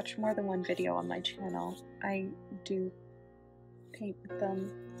if you watch more than one video on my channel, I do paint with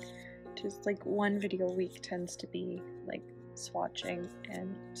them. Just like one video a week tends to be like swatching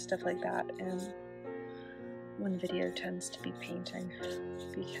and stuff like that, and one video tends to be painting,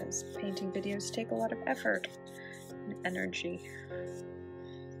 because painting videos take a lot of effort and energy.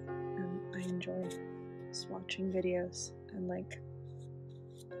 And I enjoy swatching videos, and like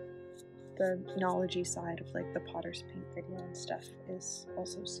the knowledge-y side of like the Potter's Paint video and stuff is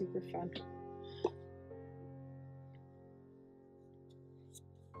also super fun.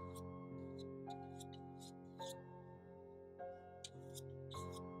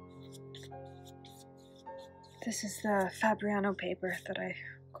 This is the Fabriano paper that I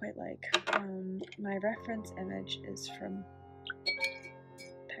quite like. My reference image is from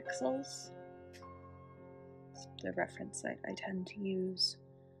Pexels. It's the reference site I tend to use.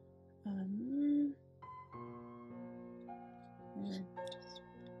 Just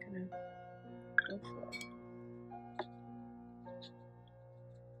gonna go for it.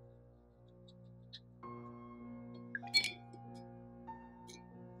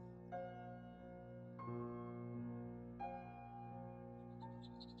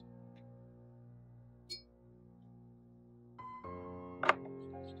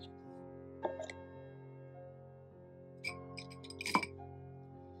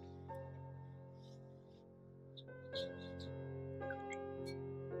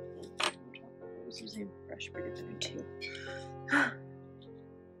 I was using a brush bigger than I do.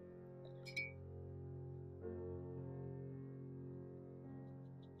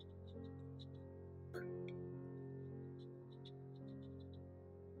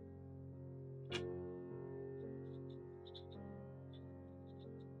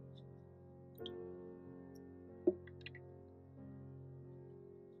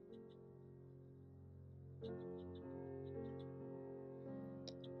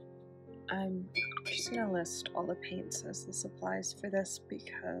 I'm just gonna list all the paints as the supplies for this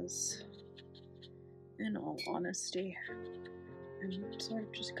because, in all honesty, I'm sort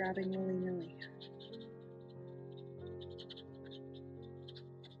of just grabbing willy-nilly.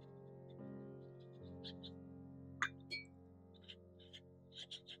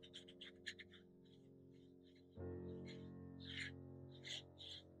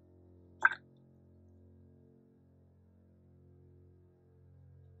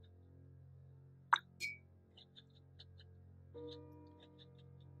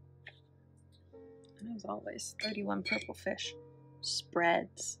 And as always, 31 purple fish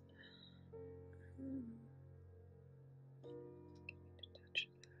spreads.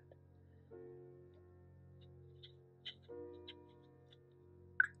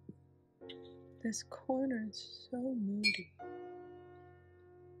 This corner is so moody.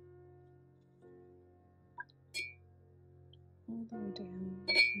 All the way down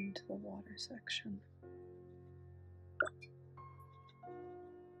into the water section.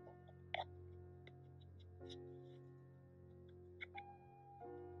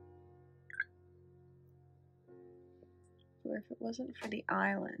 Or if it wasn't for the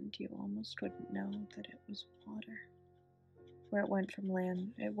island, you almost wouldn't know that it was water. Where it went from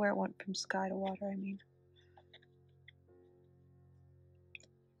land, where it went from sky to water, I mean.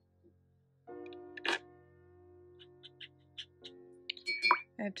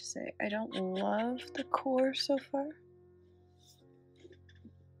 I have to say, I don't love the core so far,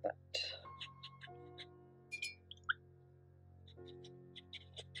 but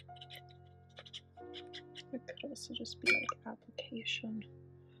it could also just be like application.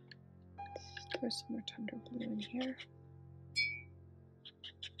 Let's throw some more Tundra blue in here.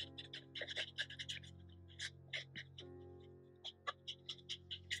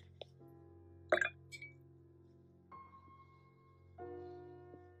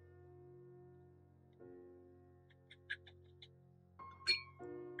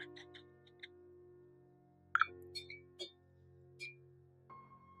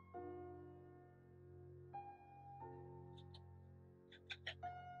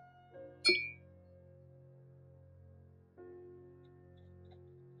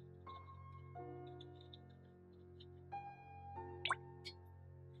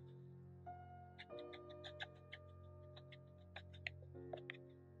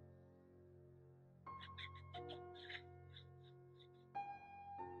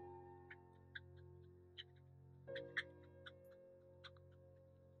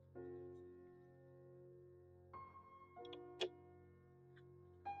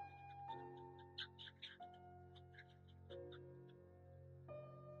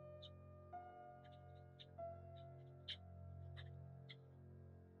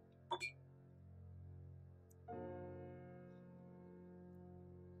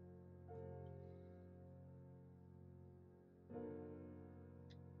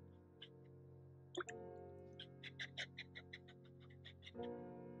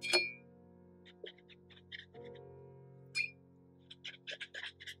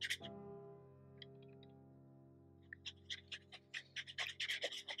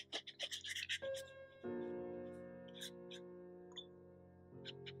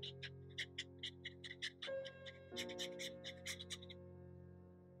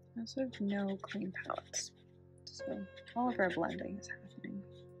 I also have no clean palettes, so all of our blending is happening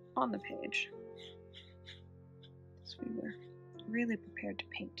on the page. So we were really prepared to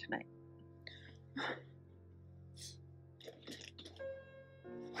paint tonight.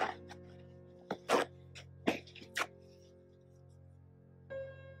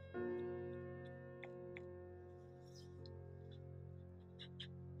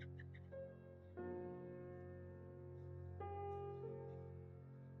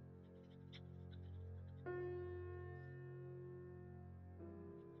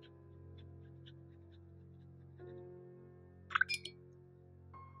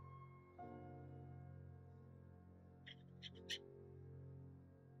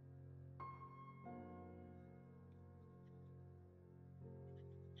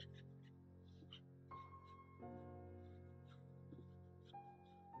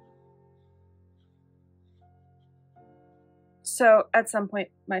 So at some point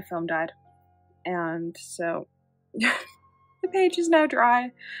my foam died, and so the page is now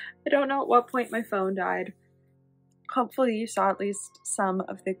dry. I don't know at what point my phone died. Hopefully you saw at least some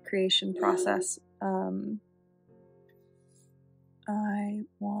of the creation process. I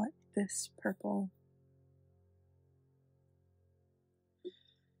want this purple.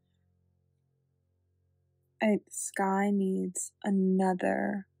 I think the sky needs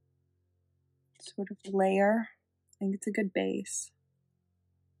another sort of layer. I think it's a good base.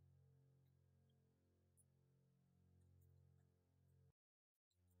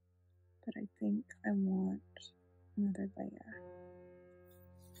 But I think I want another layer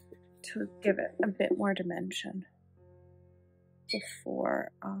to give it a bit more dimension before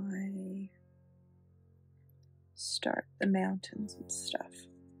I start the mountains and stuff.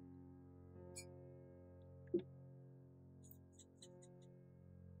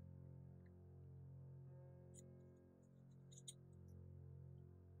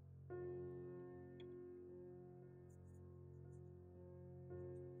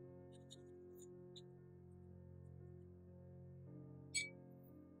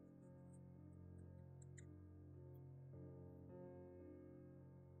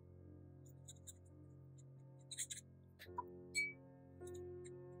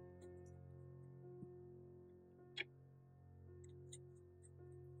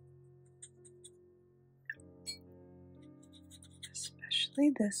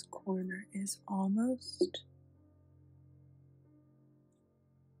 Actually, this corner is almost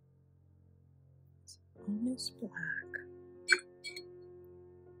black.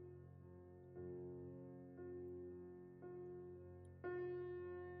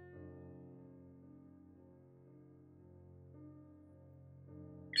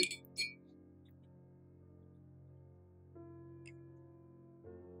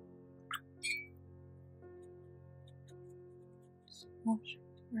 Wash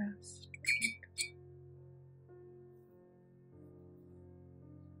the rest.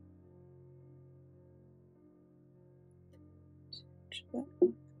 Touch that up.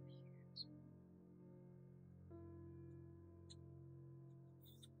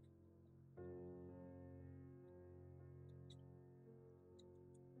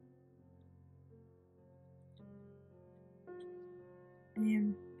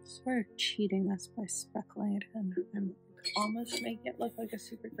 I'm sort of cheating this by speckling it in. I'm almost making it look like a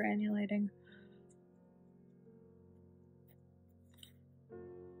super granulating.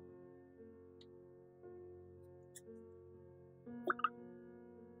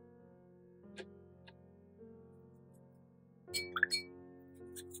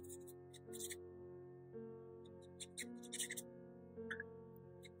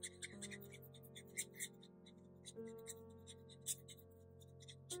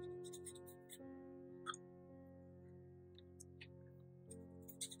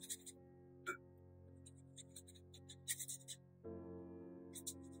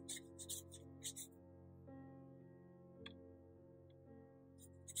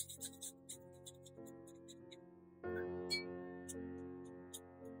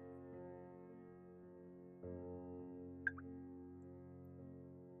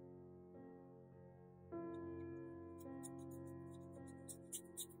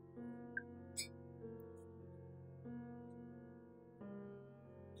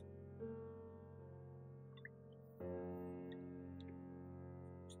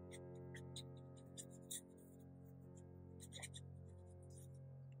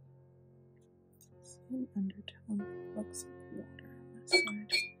 Some undertone that looks like water on this side.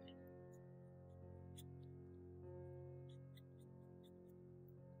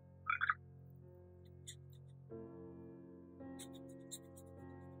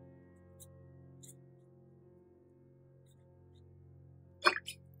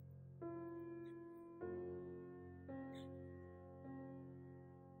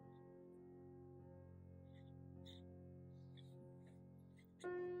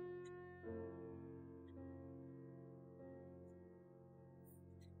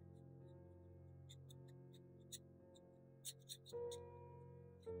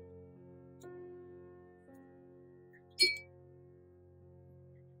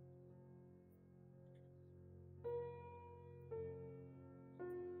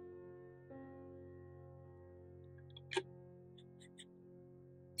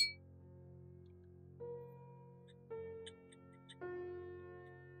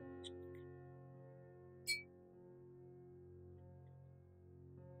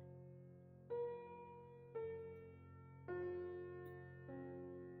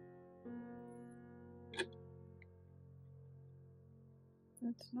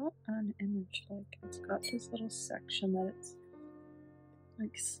 It's not an image like it's got this little section that it's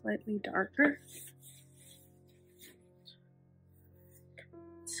like slightly darker.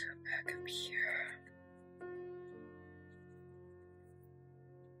 So back up here.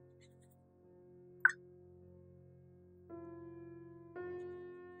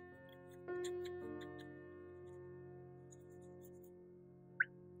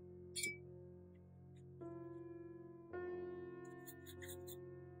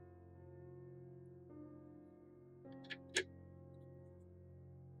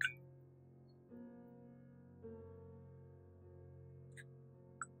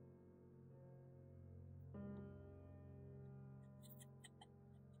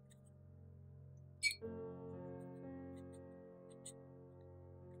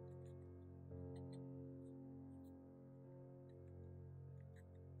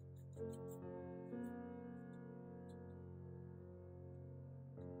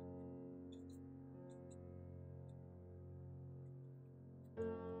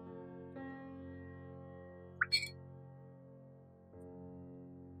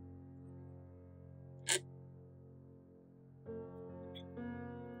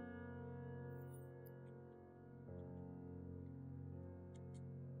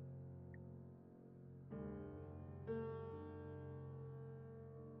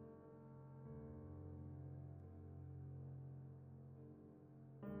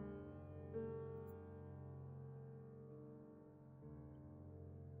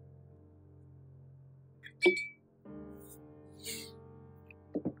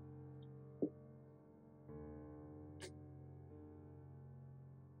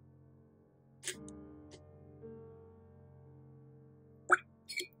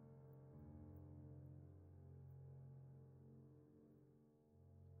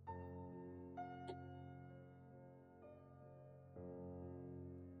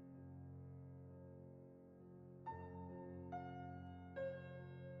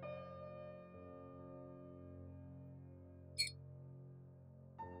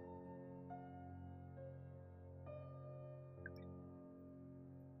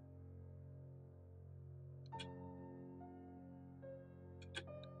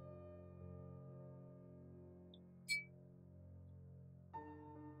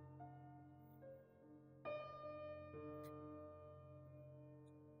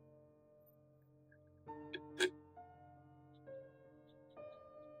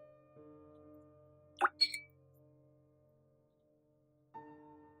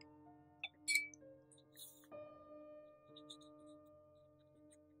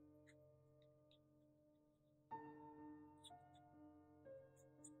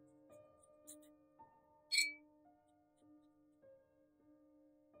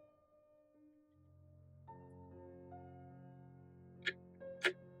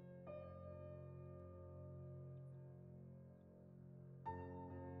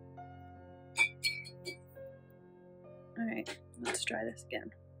 Alright, let's try this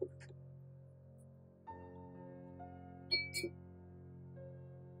again.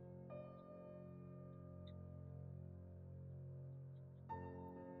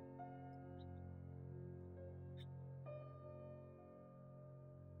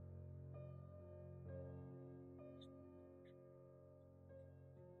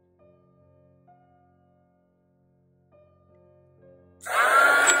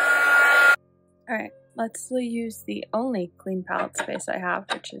 Alright, let's use the only clean palette space I have,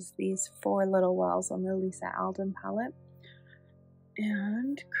 which is these 4 little wells on the Lisa Alden palette,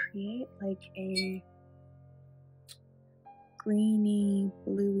 and create like a greeny,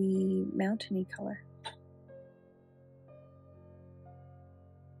 bluey, mountainy color.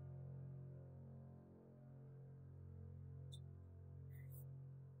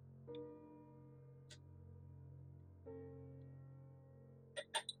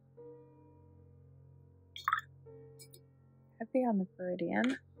 Heavy on the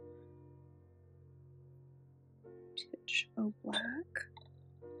Viridian. Touch of black.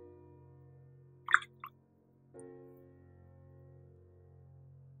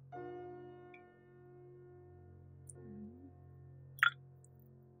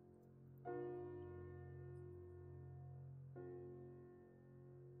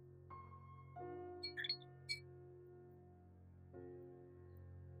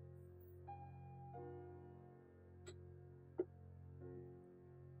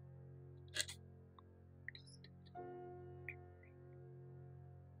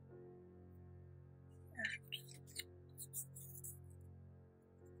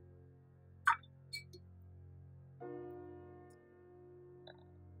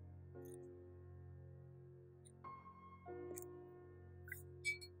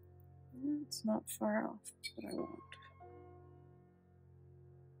 It's not far off, but I want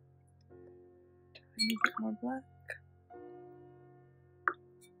tiny bit more black.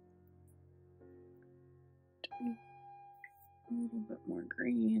 A little bit more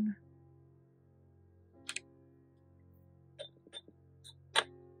green.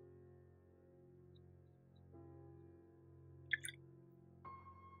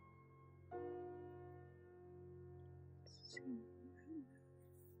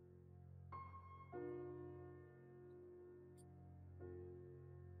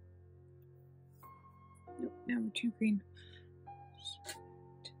 Nope, now we're too green.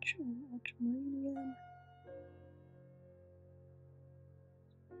 Touch of ultramarine again.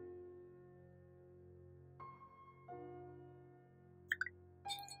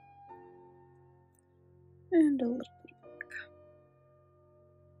 And a little bit of black.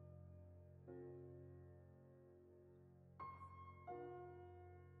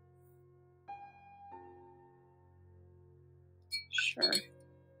 Sure.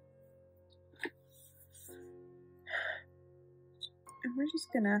 And we're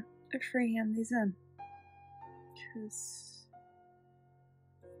just gonna freehand these in, because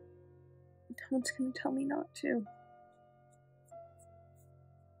no one's gonna tell me not to.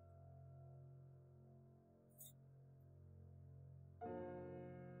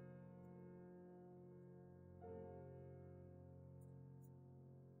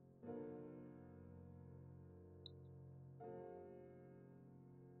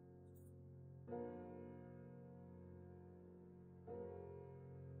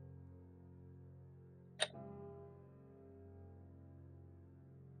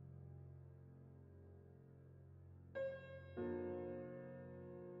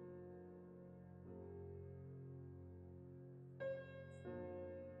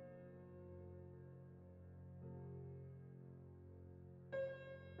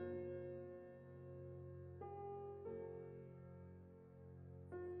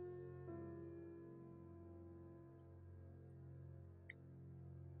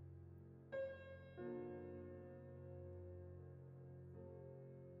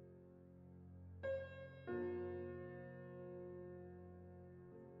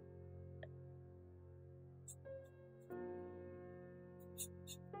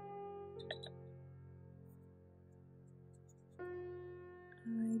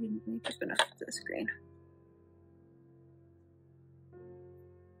 didn't make up enough of this green.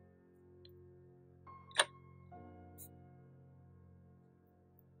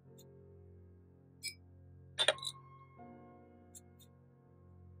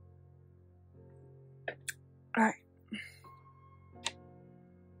 All right.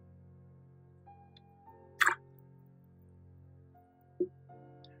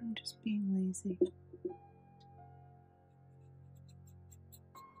 I'm just being lazy.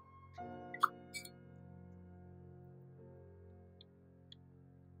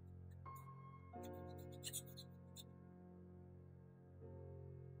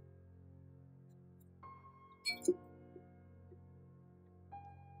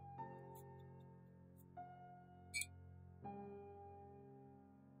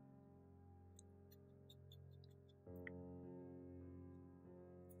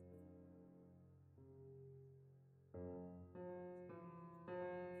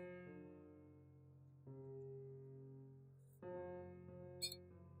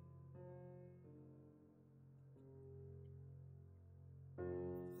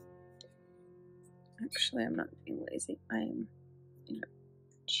 Actually, I'm not being lazy. I am,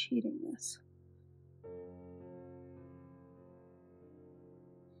 cheating this.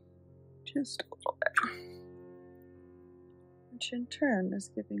 Just a little bit. Which in turn is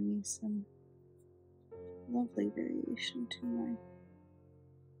giving me some lovely variation to my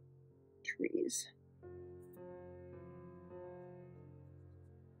trees.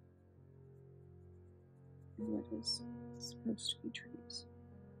 What is supposed to be trees?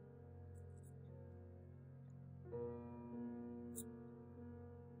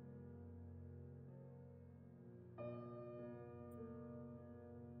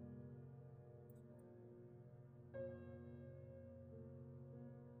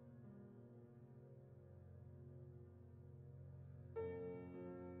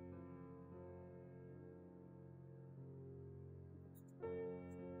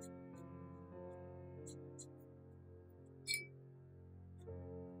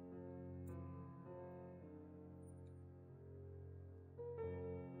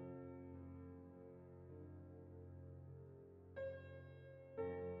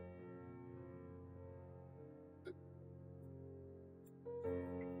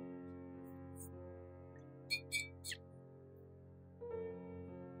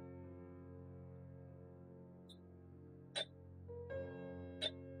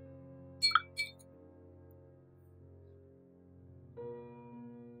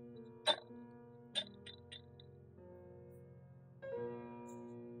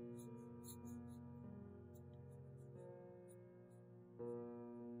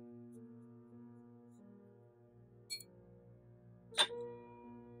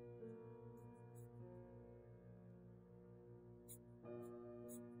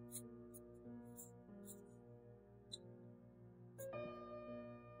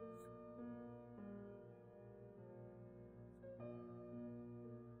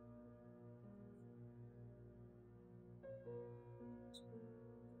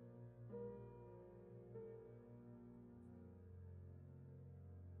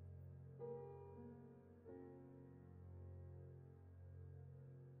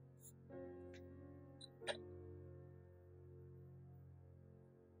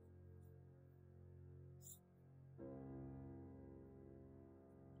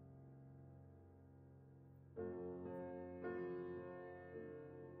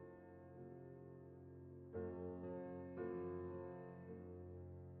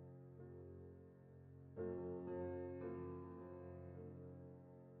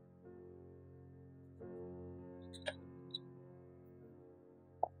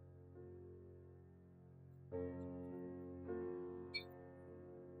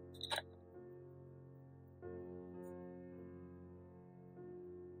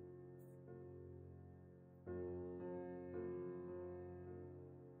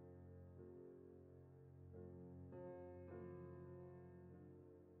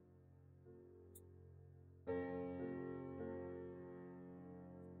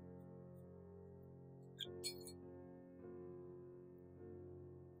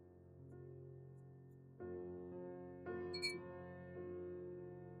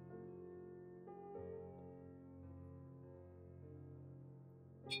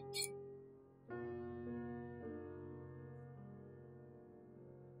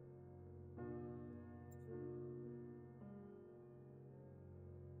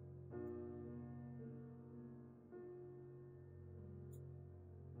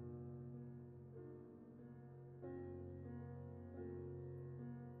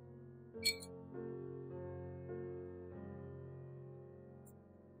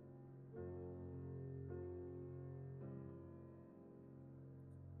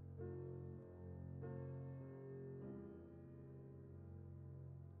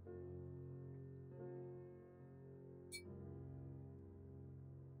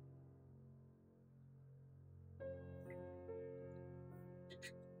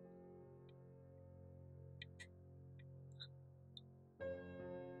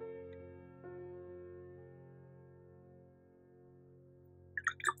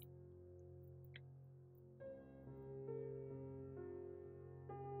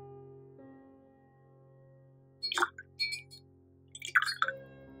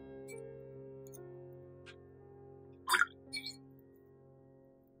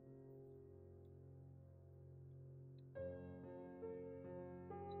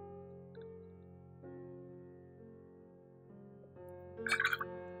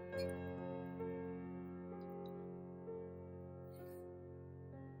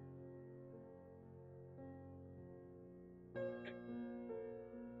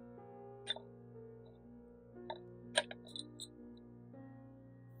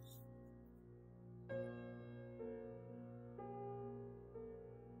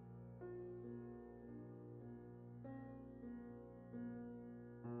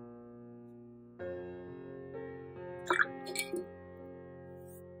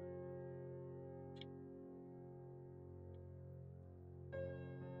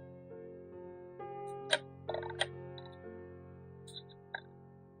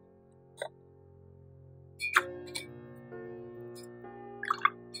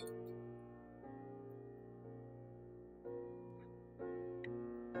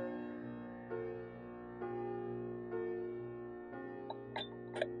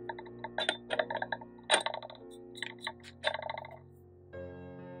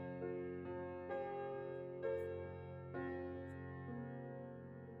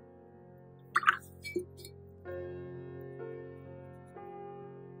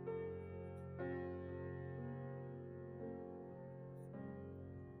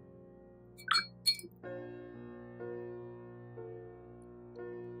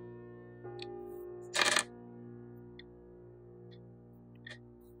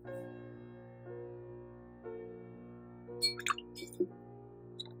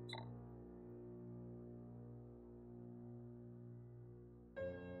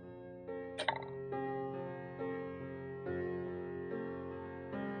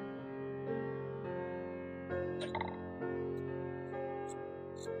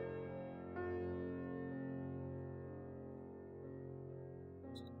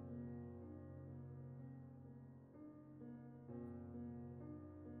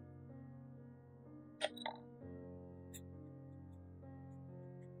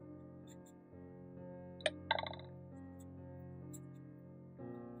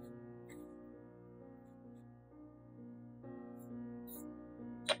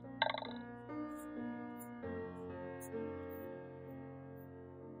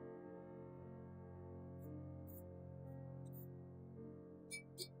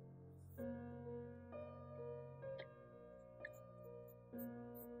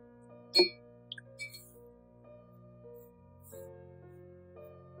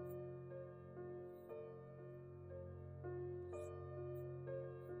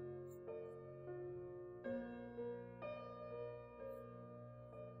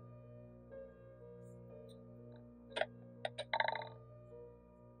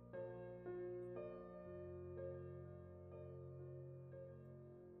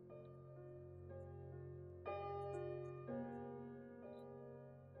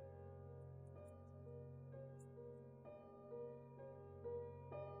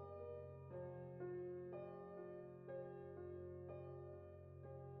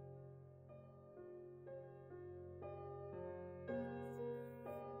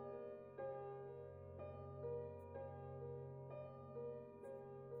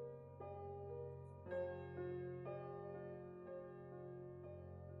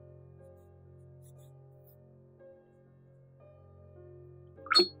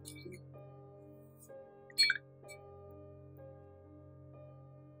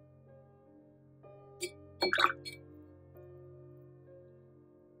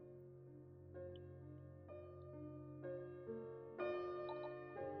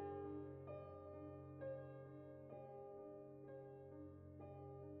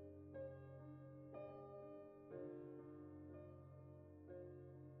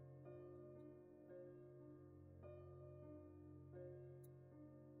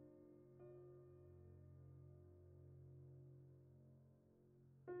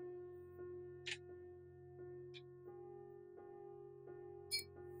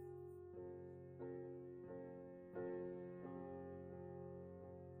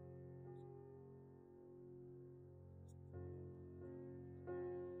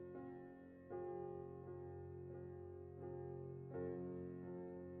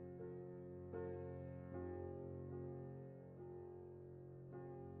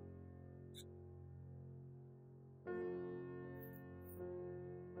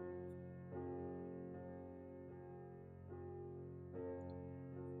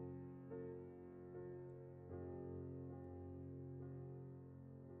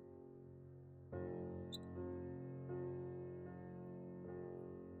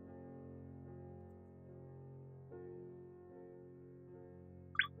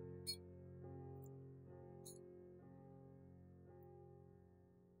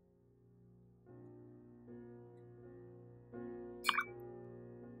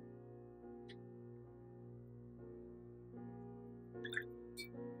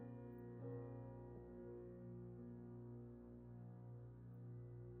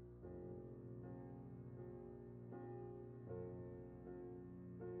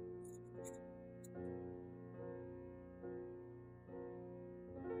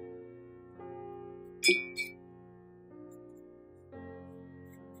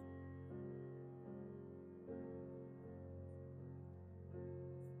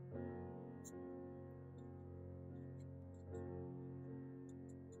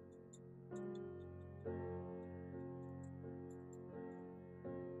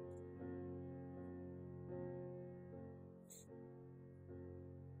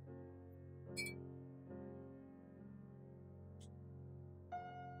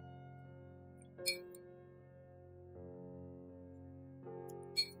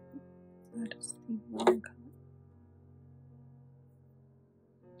 That is the wrong color.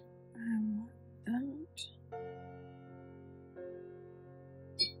 I want that.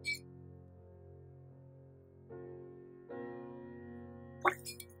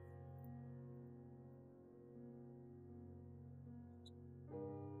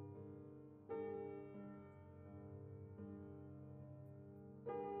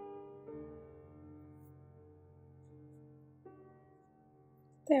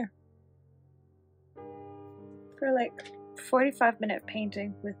 There. For like 45-minute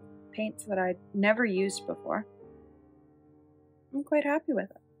painting with paints that I'd never used before, I'm quite happy with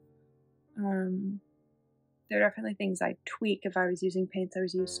it. There are definitely things I'd tweak if I was using paints I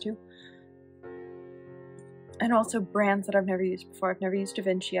was used to. And also brands that I've never used before. I've never used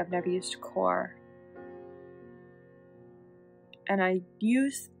Vinci, I've never used Core. And I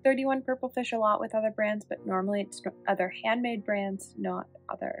use 31 Purple Fish a lot with other brands, but normally it's other handmade brands, not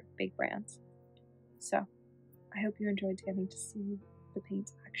other big brands. So, I hope you enjoyed getting to see the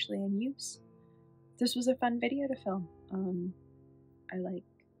paints actually in use. This was a fun video to film. I like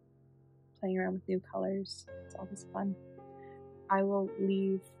playing around with new colors. It's always fun. I will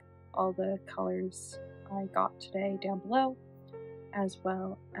leave all the colors I got today down below, as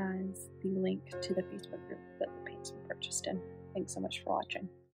well as the link to the Facebook group that the paints were purchased in. Thanks so much for watching.